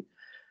inventory.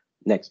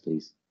 Next,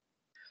 please.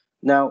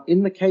 Now,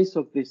 in the case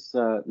of this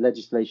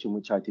legislation,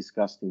 which I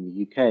discussed in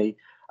the UK,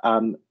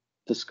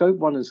 the Scope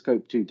 1 and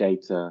Scope 2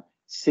 data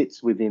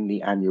sits within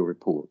the annual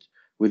report.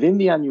 Within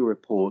the annual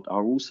report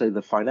are also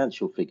the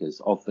financial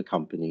figures of the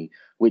company,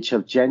 which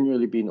have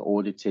generally been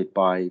audited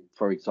by,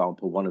 for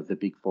example, one of the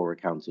big 4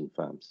 accounting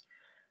firms.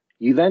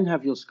 You then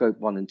have your Scope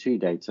 1 and 2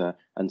 data,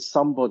 and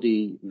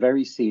somebody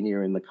very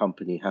senior in the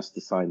company has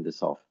to sign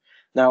this off.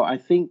 Now, I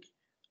think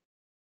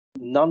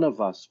none of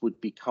us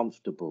would be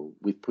comfortable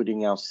with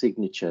putting our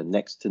signature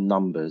next to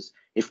numbers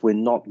if we're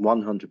not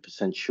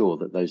 100% sure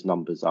that those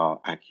numbers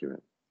are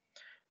accurate.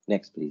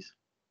 Next, please.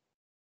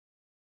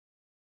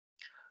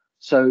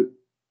 So,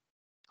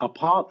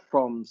 apart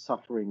from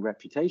suffering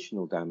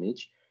reputational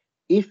damage,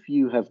 if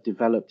you have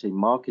developed a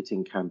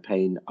marketing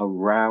campaign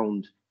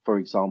around, for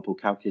example,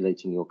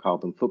 calculating your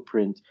carbon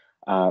footprint,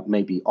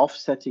 maybe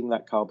offsetting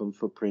that carbon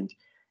footprint,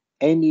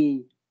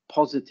 any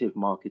positive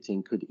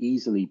marketing could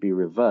easily be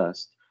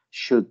reversed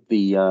should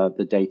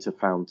the data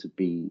found to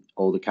be,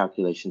 or the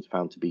calculations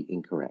found to be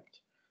incorrect.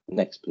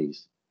 Next,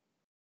 please.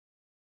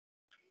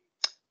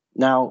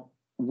 Now,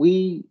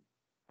 we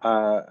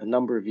a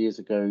number of years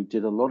ago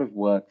did a lot of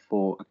work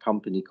for a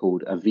company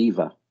called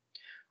Aviva.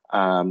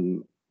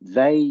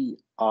 They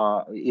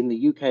are, in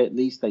the UK at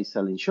least, they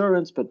sell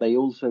insurance, but they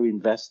also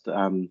invest,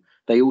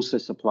 they also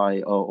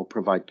supply or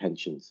provide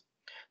pensions.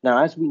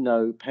 Now, as we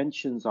know,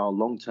 pensions are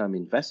long-term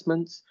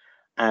investments,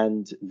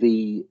 and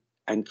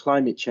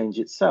climate change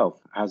itself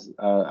has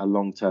a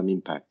long-term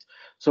impact.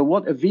 So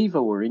what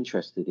Aviva were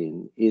interested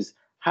in is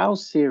how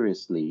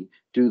seriously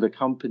do the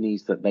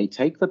companies that they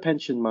take the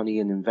pension money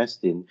and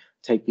invest in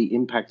take the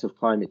impact of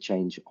climate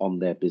change on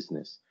their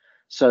business?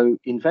 So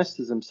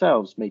investors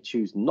themselves may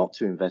choose not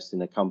to invest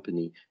in a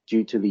company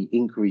due to the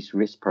increased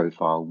risk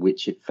profile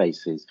which it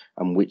faces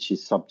and which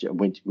is subject,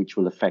 which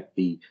will affect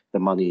the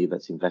money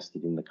that's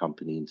invested in the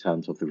company in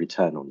terms of the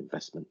return on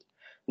investment.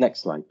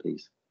 Next slide,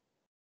 please.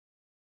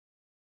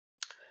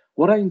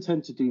 What I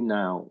intend to do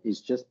now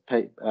is just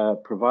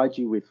provide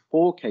you with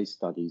 4 case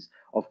studies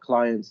of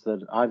clients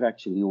that I've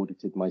actually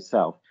audited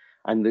myself.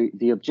 And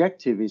the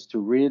objective is to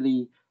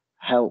really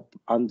help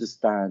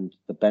understand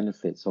the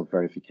benefits of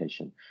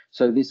verification.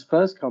 So this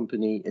first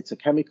company, it's a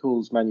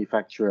chemicals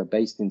manufacturer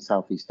based in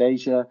Southeast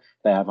Asia.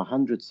 They have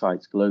 100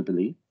 sites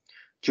globally.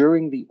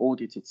 During the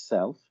audit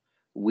itself,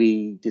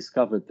 we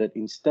discovered that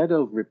instead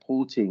of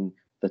reporting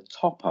the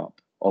top up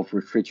of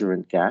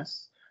refrigerant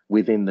gas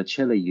within the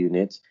chiller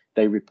unit,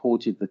 they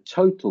reported the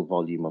total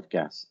volume of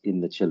gas in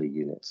the chiller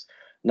units.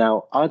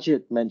 Now,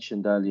 Ajit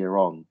mentioned earlier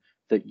on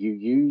that you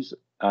use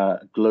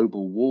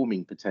global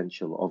warming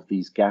potential of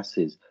these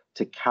gases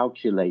to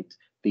calculate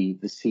the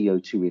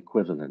CO2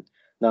 equivalent.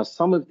 Now,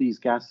 some of these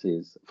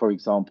gases, for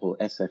example,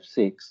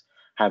 SF6,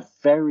 have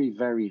very,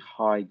 very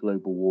high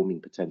global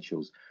warming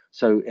potentials.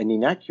 So an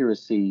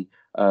inaccuracy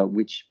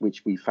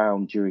which we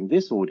found during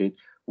this audit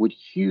would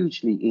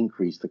hugely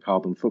increase the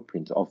carbon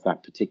footprint of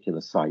that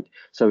particular site.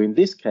 So in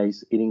this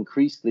case, it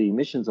increased the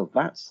emissions of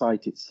that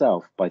site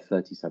itself by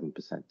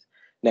 37%.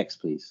 Next,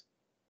 please.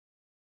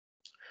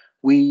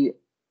 We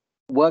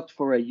worked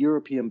for a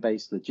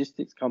European-based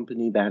logistics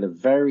company that had a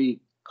very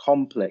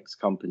complex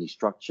company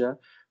structure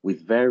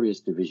with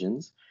various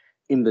divisions.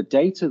 In the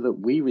data that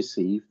we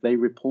received, they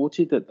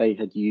reported that they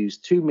had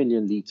used 2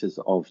 million litres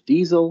of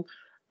diesel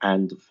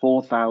and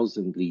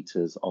 4,000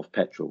 litres of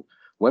petrol.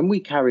 When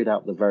we carried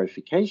out the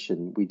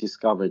verification, we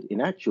discovered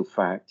in actual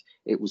fact,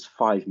 it was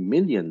 5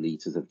 million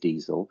litres of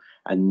diesel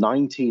and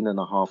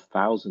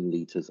 19,500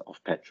 litres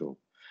of petrol.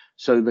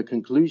 So the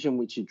conclusion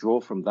which you draw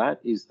from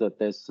that is that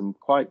there's some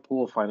quite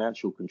poor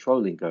financial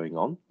controlling going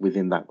on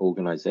within that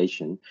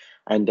organization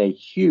and a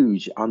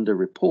huge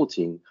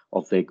underreporting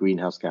of their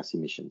greenhouse gas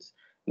emissions.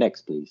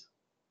 Next, please.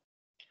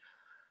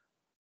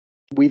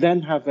 We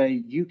then have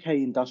a UK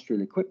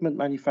industrial equipment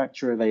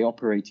manufacturer. They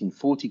operate in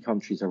 40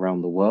 countries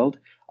around the world.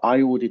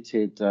 I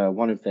audited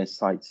one of their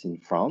sites in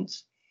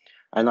France,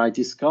 and I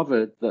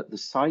discovered that the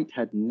site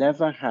had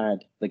never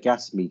had the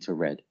gas meter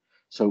read.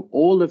 So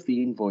all of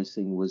the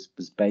invoicing was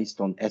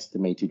based on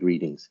estimated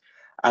readings.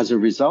 As a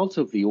result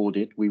of the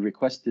audit, we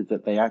requested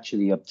that they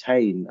actually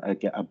obtain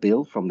a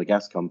bill from the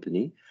gas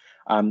company,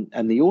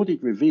 and the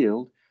audit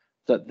revealed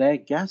that their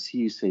gas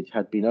usage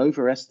had been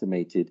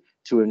overestimated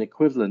to an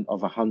equivalent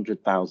of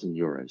 100,000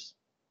 euros.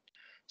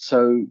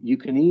 So you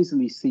can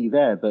easily see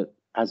there that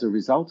as a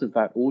result of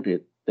that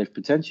audit, they've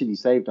potentially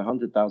saved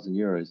 100,000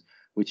 euros,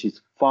 which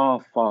is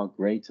far, far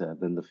greater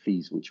than the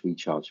fees which we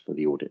charge for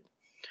the audit.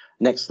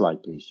 Next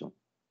slide, please, John.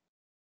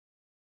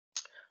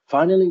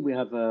 Finally, we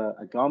have a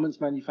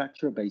garments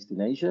manufacturer based in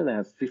Asia. They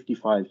have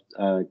 55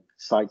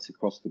 sites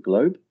across the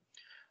globe.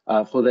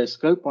 For their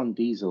Scope 1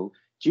 diesel,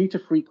 due to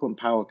frequent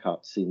power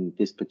cuts in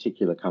this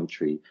particular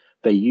country,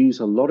 they use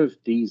a lot of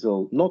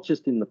diesel, not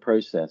just in the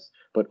process,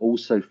 but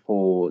also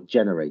for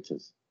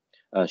generators,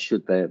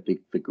 should the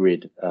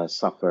grid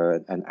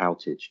suffer an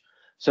outage.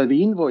 So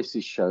the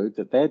invoices showed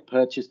that they had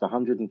purchased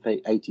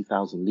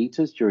 180,000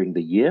 litres during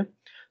the year.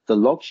 The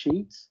log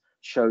sheets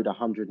showed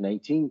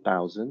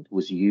 118,000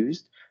 was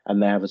used,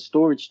 and they have a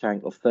storage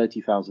tank of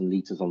 30,000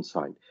 litres on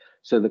site.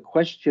 So the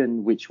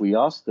question which we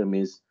asked them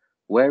is,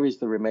 where is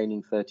the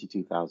remaining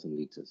 32,000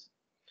 litres?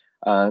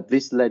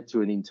 This led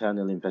to an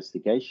internal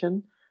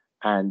investigation,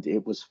 and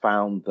it was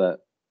found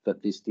that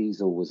this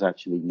diesel was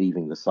actually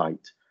leaving the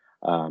site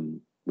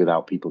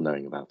without people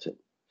knowing about it.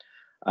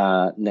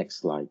 Next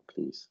slide,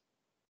 please.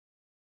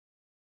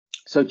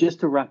 So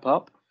just to wrap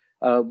up,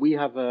 we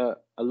have a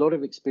lot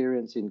of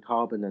experience in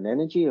carbon and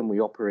energy, and we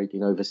operate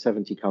in over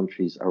 70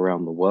 countries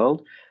around the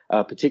world,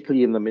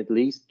 particularly in the Middle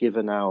East.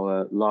 Given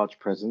our large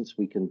presence,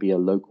 we can be a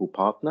local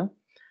partner.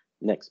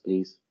 Next,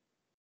 please.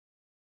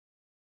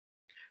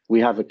 We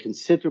have a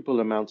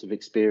considerable amount of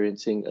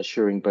experience in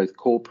assuring both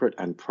corporate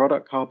and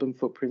product carbon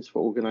footprints for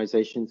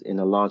organizations in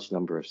a large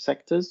number of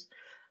sectors.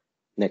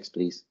 Next,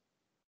 please.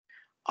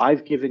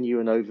 I've given you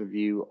an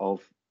overview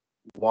of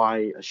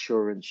why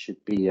assurance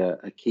should be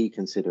a key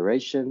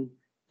consideration.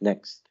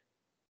 Next.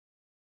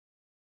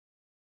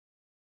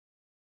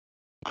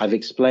 I've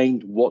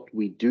explained what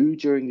we do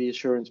during the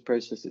assurance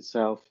process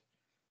itself.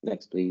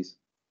 Next, please.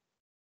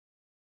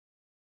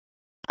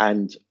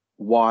 And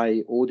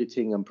why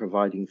auditing and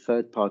providing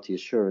third-party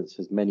assurance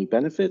has many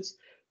benefits.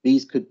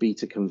 These could be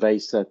to convey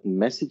certain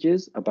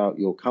messages about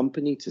your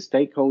company to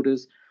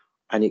stakeholders,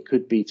 and it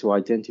could be to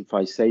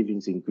identify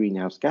savings in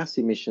greenhouse gas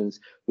emissions,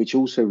 which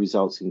also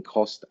results in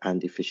cost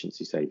and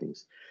efficiency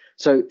savings.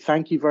 So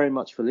thank you very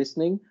much for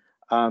listening.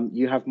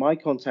 You have my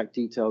contact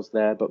details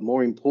there, but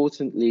more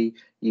importantly,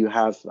 you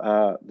have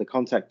the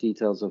contact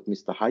details of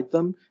Mr.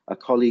 Haitham, a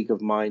colleague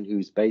of mine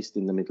who's based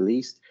in the Middle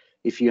East.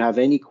 If you have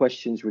any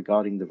questions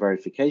regarding the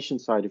verification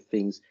side of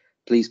things,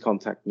 please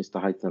contact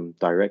Mr. Haitham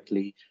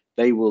directly.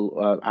 They will,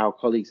 our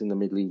colleagues in the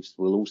Middle East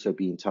will also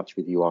be in touch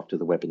with you after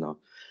the webinar.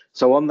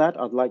 So on that,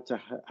 I'd like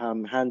to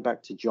hand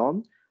back to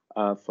John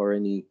for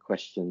any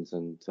questions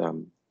and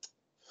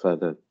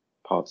further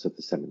parts of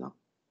the seminar.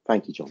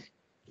 Thank you, John.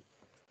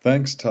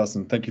 Thanks,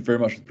 Tarsen. Thank you very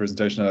much for the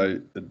presentation. I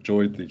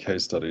enjoyed the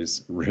case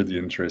studies, really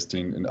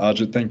interesting. And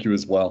Ajit, thank you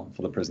as well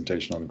for the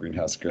presentation on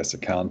greenhouse gas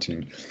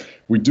accounting.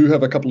 We do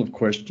have a couple of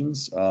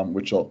questions,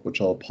 which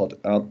I'll put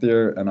out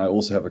there, and I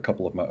also have a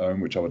couple of my own,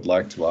 which I would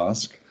like to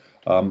ask.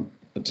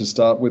 To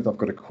start with, I've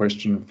got a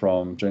question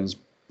from James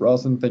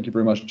Browson. Thank you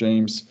very much,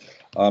 James.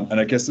 And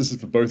I guess this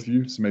is for both of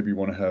you, so maybe you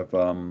want to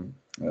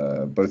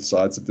have both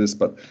sides of this,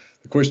 but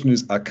the question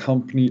is, are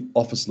company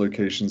office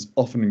locations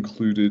often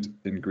included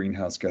in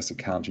greenhouse gas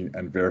accounting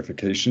and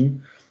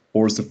verification,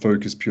 or is the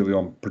focus purely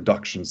on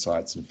production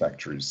sites and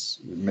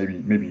factories?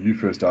 Maybe you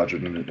first,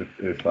 Ajit, and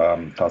if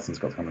Tarsen's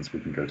got comments, we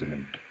can go to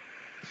him.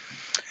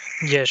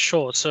 Yeah,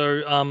 sure.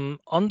 So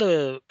on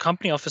the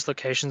company office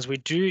locations, we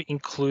do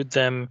include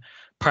them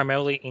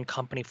primarily in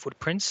company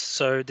footprints.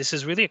 So this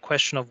is really a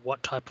question of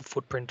what type of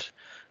footprint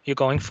you're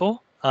going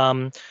for.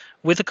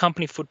 With a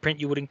company footprint,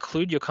 you would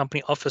include your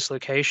company office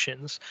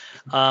locations.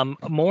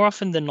 More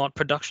often than not,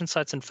 production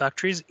sites and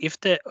factories, if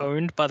they're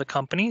owned by the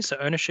company, so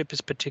ownership is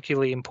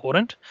particularly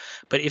important,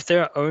 but if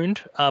they're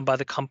owned by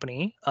the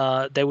company,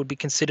 they would be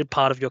considered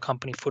part of your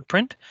company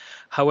footprint.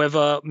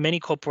 However, many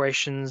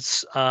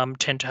corporations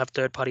tend to have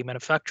third-party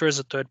manufacturers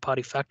or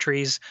third-party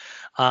factories,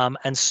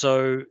 and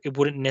so it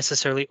wouldn't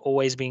necessarily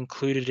always be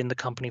included in the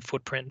company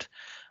footprint.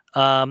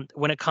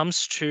 When it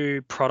comes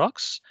to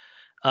products,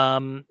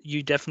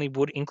 you definitely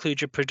would include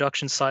your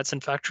production sites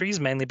and factories,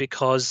 mainly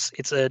because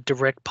it's a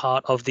direct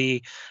part of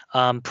the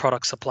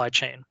product supply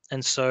chain.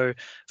 And so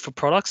for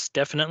products,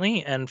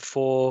 definitely, and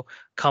for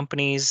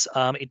companies,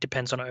 it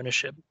depends on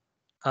ownership.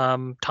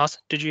 Tarsen,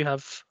 did you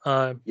have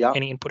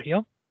any input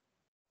here?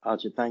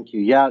 Ajit, thank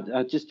you. Yeah,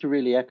 just to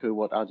really echo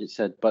what Ajit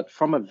said, but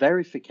from a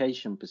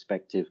verification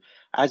perspective,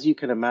 as you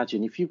can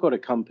imagine, if you've got a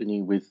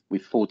company with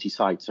 40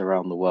 sites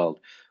around the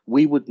world,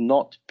 we would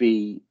not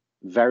be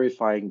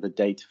verifying the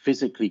data,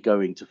 physically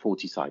going to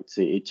 40 sites.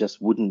 It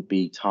just wouldn't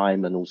be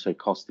time and also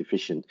cost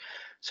efficient.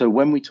 So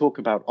when we talk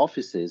about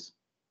offices,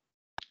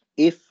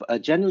 if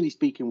generally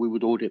speaking, we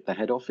would audit the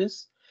head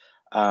office,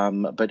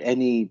 but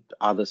any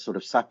other sort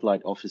of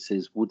satellite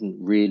offices wouldn't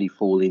really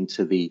fall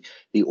into the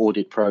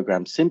audit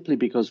program, simply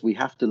because we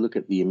have to look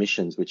at the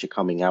emissions which are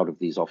coming out of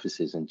these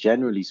offices. And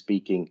generally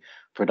speaking,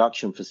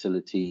 production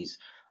facilities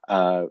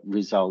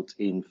result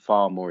in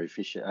far more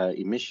efficient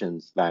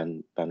emissions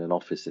than an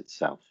office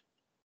itself.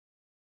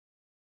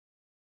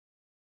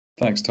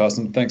 Thanks,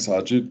 Tyson. Thanks,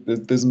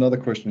 Ajit. There's another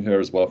question here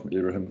as well from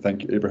Ibrahim.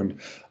 Thank you, Ibrahim,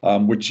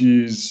 which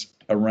is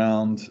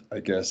around, I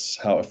guess,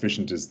 how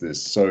efficient is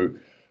this? So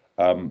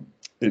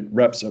it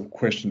wraps up a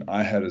question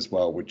I had as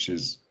well, which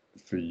is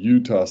for you,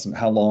 Tyson,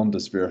 how long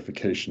does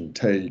verification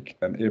take?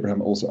 And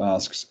Ibrahim also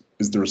asks,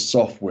 is there a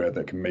software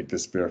that can make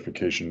this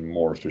verification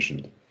more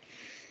efficient?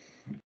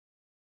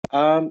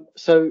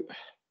 So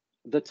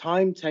the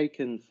time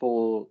taken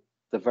for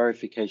the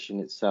verification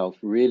itself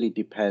really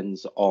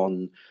depends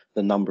on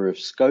the number of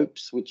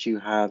scopes which you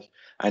have,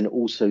 and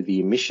also the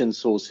emission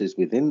sources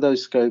within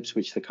those scopes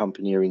which the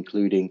company are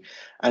including,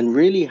 and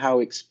really how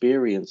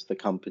experienced the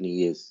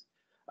company is.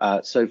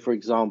 So, for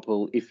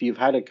example, if you've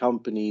had a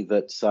company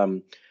that's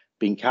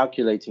been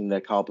calculating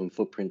their carbon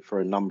footprint for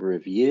a number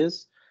of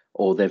years,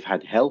 or they've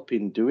had help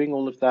in doing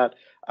all of that,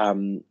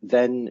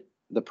 then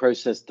the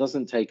process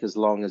doesn't take as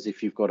long as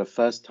if you've got a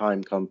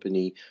first-time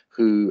company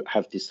who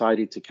have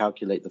decided to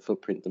calculate the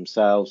footprint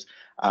themselves,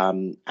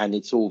 and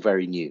it's all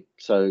very new.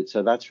 So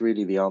that's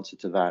really the answer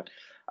to that.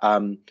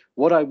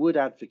 What I would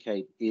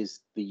advocate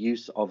is the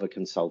use of a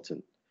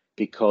consultant,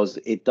 because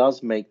it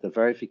does make the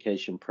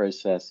verification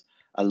process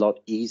a lot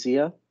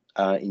easier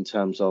in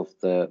terms of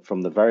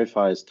from the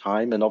verifier's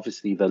time, and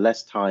obviously the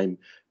less time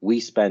we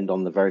spend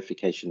on the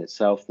verification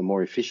itself, the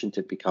more efficient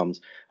it becomes,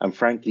 and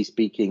frankly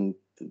speaking,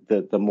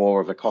 the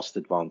more of a cost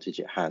advantage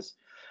it has.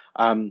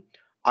 I'm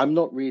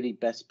not really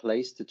best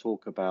placed to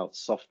talk about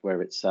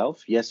software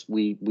itself. Yes,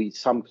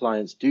 some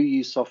clients do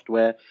use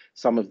software.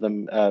 Some of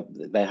them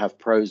they have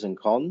pros and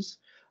cons.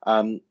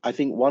 I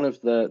think one of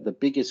the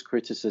biggest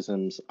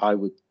criticisms I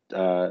would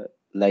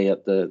lay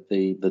at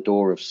the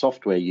door of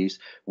software use,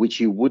 which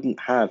you wouldn't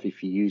have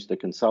if you used a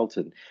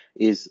consultant,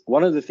 is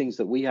one of the things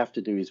that we have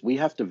to do is we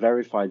have to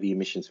verify the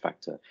emissions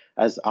factor.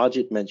 As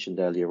Ajit mentioned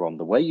earlier on,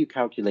 the way you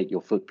calculate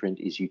your footprint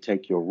is you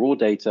take your raw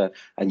data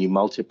and you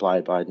multiply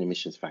it by an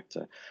emissions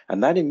factor.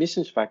 And that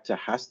emissions factor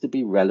has to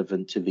be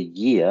relevant to the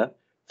year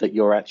that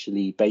you're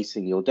actually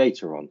basing your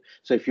data on.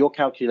 So if you're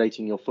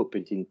calculating your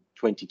footprint in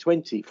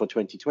 2020, for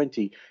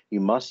 2020,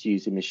 you must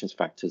use emissions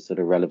factors that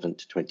are relevant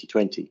to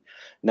 2020.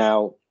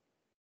 Now,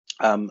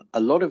 a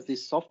lot of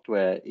this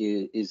software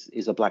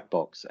is a black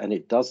box, and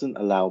it doesn't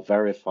allow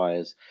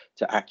verifiers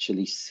to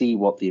actually see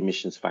what the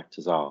emissions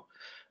factors are.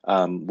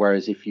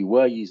 Whereas if you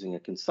were using a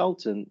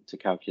consultant to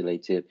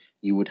calculate it,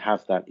 you would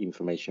have that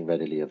information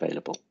readily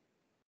available.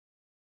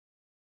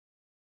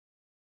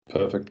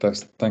 Perfect.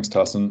 Thanks,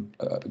 Tyson.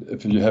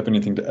 If you have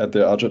anything to add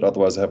there, Ajit,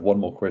 otherwise I have one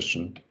more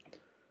question.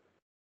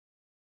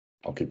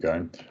 I'll keep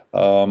going.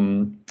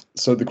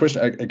 So the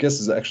question, I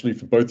guess, is actually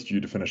for both of you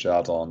to finish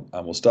out on,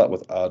 and we'll start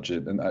with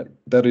Ajit, and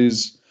that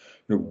is,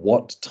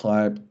 what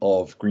type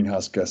of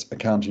greenhouse gas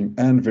accounting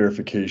and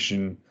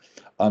verification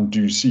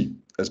do you see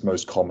as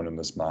most common in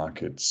this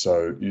market?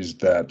 So is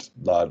that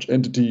large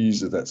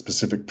entities, is that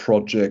specific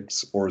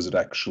projects, or is it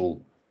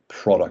actual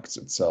products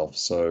itself?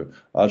 So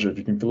Ajit, if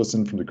you can fill us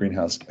in from the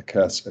greenhouse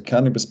gas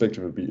accounting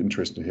perspective, it would be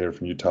interesting to hear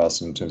from you,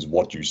 Tyson, in terms of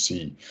what you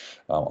see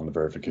on the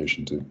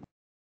verification too.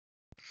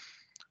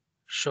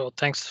 Sure.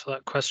 Thanks for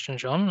that question,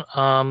 John.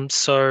 From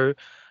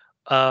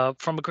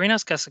a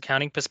greenhouse gas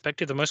accounting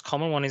perspective, the most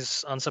common one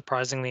is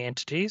unsurprisingly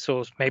entities,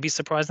 or maybe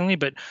surprisingly,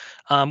 but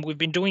we've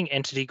been doing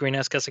entity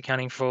greenhouse gas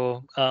accounting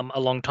for a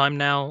long time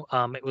now.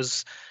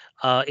 It's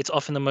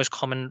often the most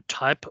common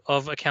type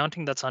of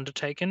accounting that's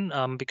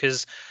undertaken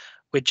because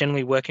we're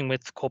generally working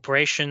with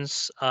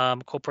corporations.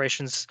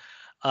 Corporations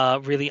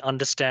really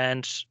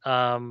understand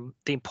the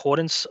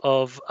importance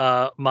of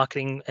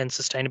marketing and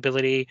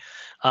sustainability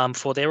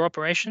for their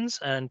operations,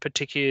 and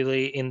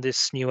particularly in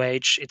this new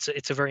age,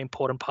 it's a very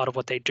important part of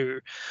what they do.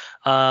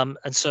 And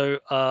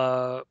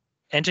so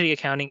entity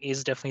accounting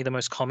is definitely the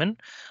most common.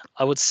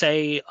 I would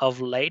say of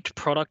late,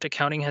 product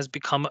accounting has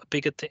become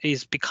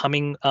is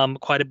becoming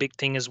quite a big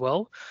thing as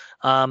well.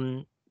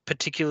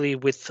 Particularly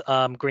with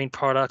green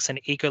products and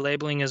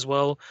eco-labeling as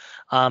well.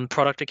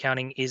 Product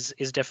accounting is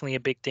definitely a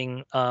big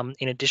thing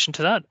in addition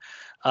to that.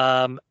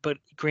 But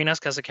greenhouse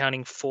gas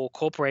accounting for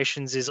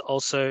corporations is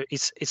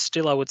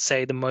still, I would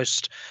say, the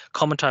most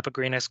common type of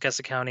greenhouse gas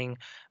accounting,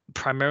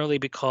 primarily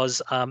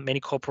because many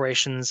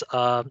corporations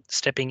are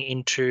stepping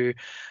into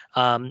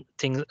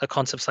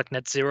concepts like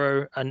net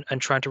zero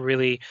and trying to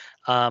really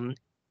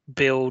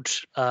build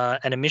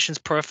an emissions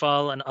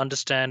profile and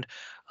understand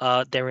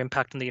their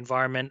impact on the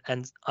environment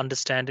and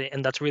understand it.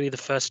 And that's really the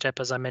first step,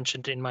 as I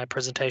mentioned in my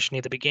presentation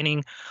at the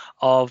beginning,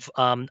 of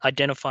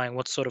identifying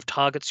what sort of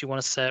targets you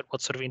want to set,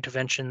 what sort of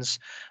interventions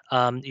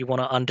you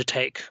want to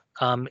undertake.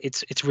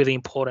 It's really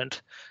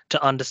important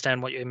to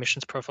understand what your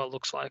emissions profile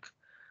looks like.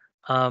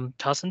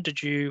 Tarsen,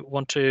 did you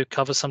want to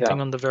cover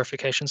something on the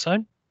verification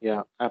side?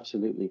 Yeah,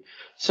 absolutely.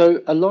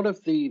 So a lot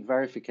of the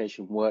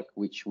verification work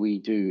which we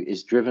do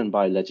is driven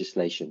by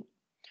legislation.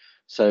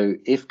 So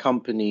if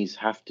companies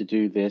have to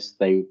do this,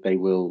 they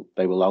will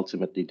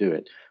ultimately do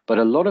it. But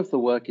a lot of the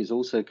work is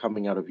also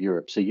coming out of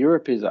Europe. So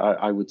Europe is,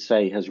 I would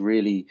say, has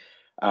really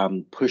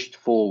pushed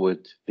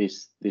forward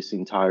this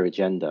entire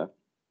agenda,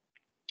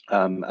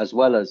 as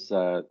well as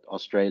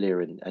Australia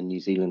and New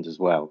Zealand as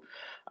well.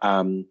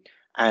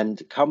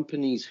 And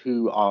companies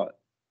who are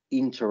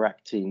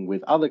interacting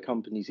with other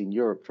companies in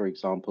Europe, for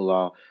example,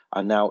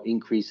 are now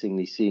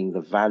increasingly seeing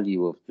the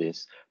value of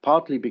this,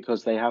 partly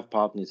because they have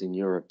partners in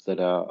Europe that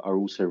are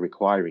also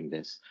requiring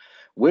this.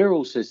 We're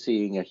also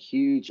seeing a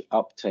huge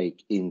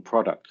uptake in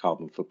product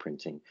carbon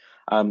footprinting.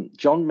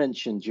 John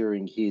mentioned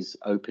during his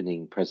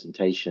opening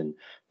presentation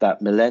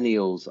that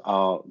millennials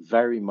are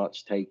very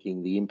much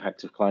taking the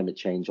impact of climate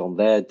change on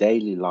their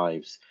daily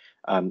lives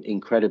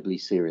incredibly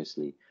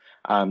seriously.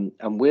 And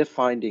we're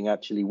finding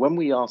actually when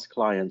we ask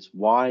clients,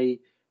 why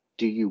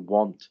do you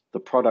want the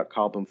product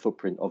carbon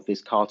footprint of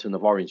this carton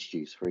of orange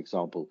juice, for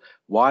example?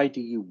 Why do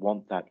you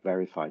want that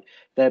verified?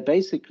 They're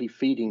basically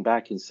feeding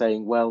back and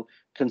saying, well,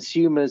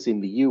 consumers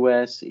in the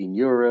US, in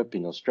Europe,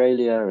 in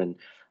Australia,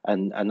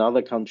 and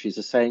other countries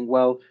are saying,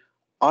 well,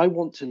 I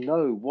want to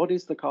know what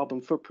is the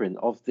carbon footprint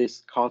of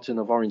this carton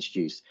of orange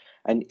juice.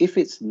 And if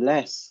it's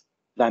less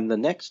than the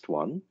next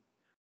one,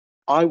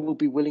 I will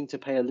be willing to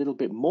pay a little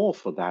bit more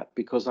for that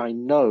because I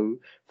know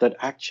that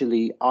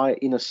actually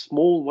in a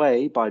small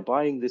way, by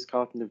buying this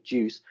carton of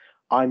juice,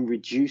 I'm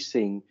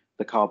reducing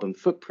the carbon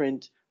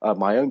footprint,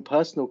 my own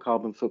personal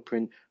carbon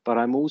footprint, but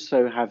I'm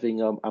also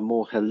having a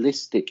more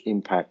holistic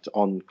impact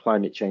on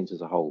climate change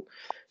as a whole.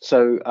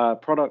 So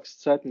products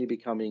certainly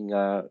becoming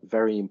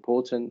very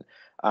important.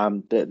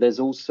 There's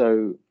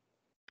also,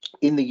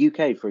 in the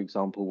UK, for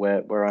example,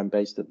 where I'm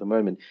based at the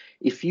moment,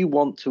 if you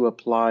want to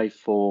apply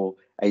for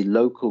a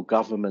local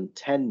government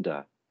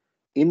tender,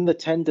 in the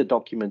tender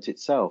document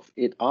itself,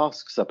 it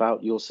asks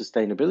about your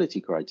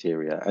sustainability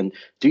criteria and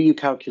do you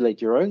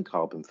calculate your own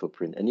carbon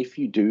footprint? And if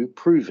you do,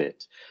 prove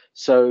it.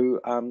 So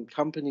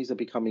companies are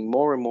becoming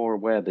more and more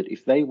aware that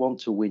if they want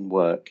to win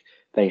work,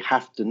 they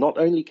have to not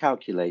only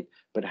calculate,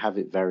 but have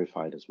it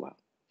verified as well.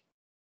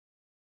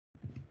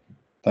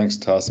 Thanks,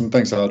 Tarsen.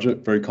 Thanks,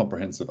 Ajit. Very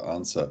comprehensive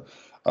answer.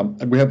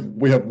 And we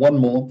have one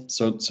more,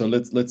 so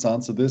let's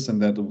answer this,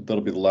 and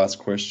that'll be the last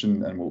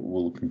question, and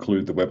we'll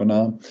conclude the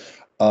webinar.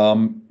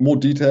 More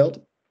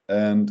detailed,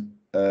 and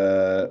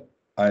I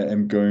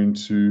am going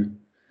to,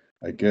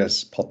 I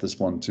guess, pop this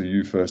one to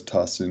you first,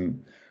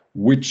 Tarsen.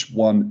 Which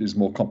one is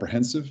more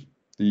comprehensive,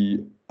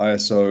 the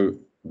ISO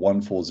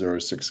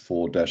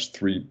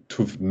 14064-3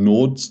 TÜV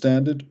Nord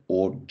standard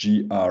or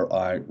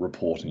GRI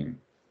reporting?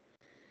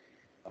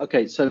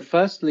 Okay, so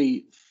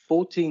firstly,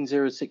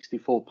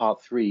 14064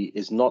 Part 3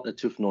 is not a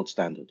TÜV Nord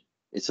standard.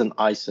 It's an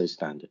ISO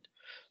standard.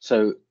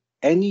 So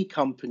any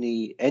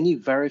company, any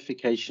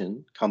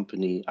verification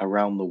company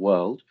around the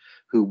world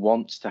who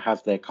wants to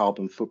have their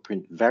carbon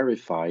footprint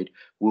verified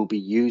will be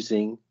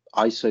using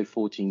ISO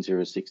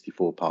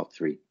 14064 Part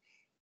 3.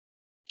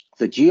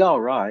 The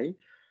GRI,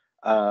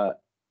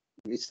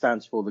 it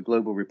stands for the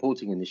Global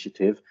Reporting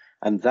Initiative,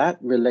 and that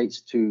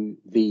relates to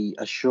the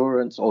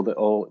assurance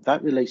or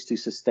that relates to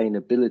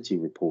sustainability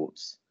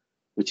reports,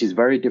 which is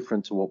very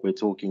different to what we're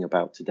talking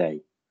about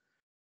today.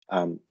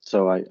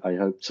 So I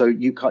hope so.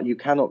 You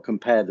cannot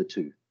compare the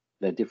two;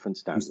 they're different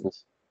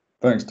standards.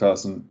 Thanks,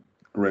 Tarsen.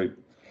 Great.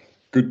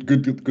 Good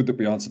that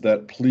we answered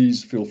that.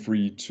 Please feel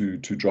free to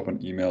drop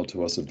an email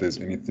to us if there's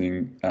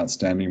anything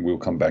outstanding. We'll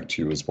come back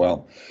to you as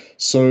well.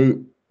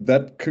 So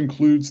that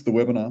concludes the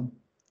webinar.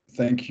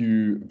 Thank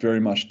you very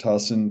much,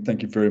 Tarsen.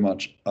 Thank you very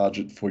much,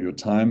 Ajit, for your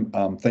time.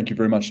 Thank you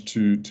very much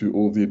to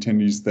all the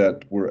attendees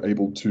that were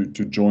able to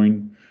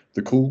join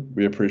the call.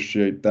 We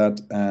appreciate that,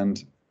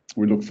 and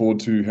we look forward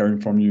to hearing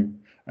from you.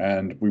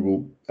 And we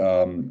will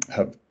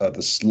have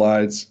the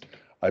slides,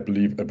 I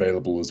believe,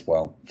 available as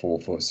well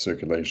for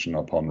circulation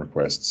upon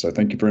request. So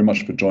thank you very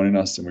much for joining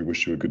us, and we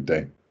wish you a good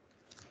day.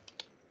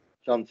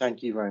 John,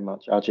 thank you very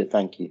much. Ajit,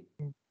 thank you.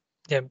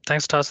 Yeah,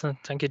 thanks, Tarsen.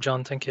 Thank you,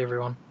 John. Thank you,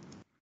 everyone.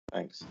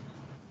 Thanks.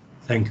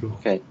 Thank you.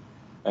 Okay,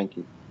 thank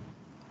you.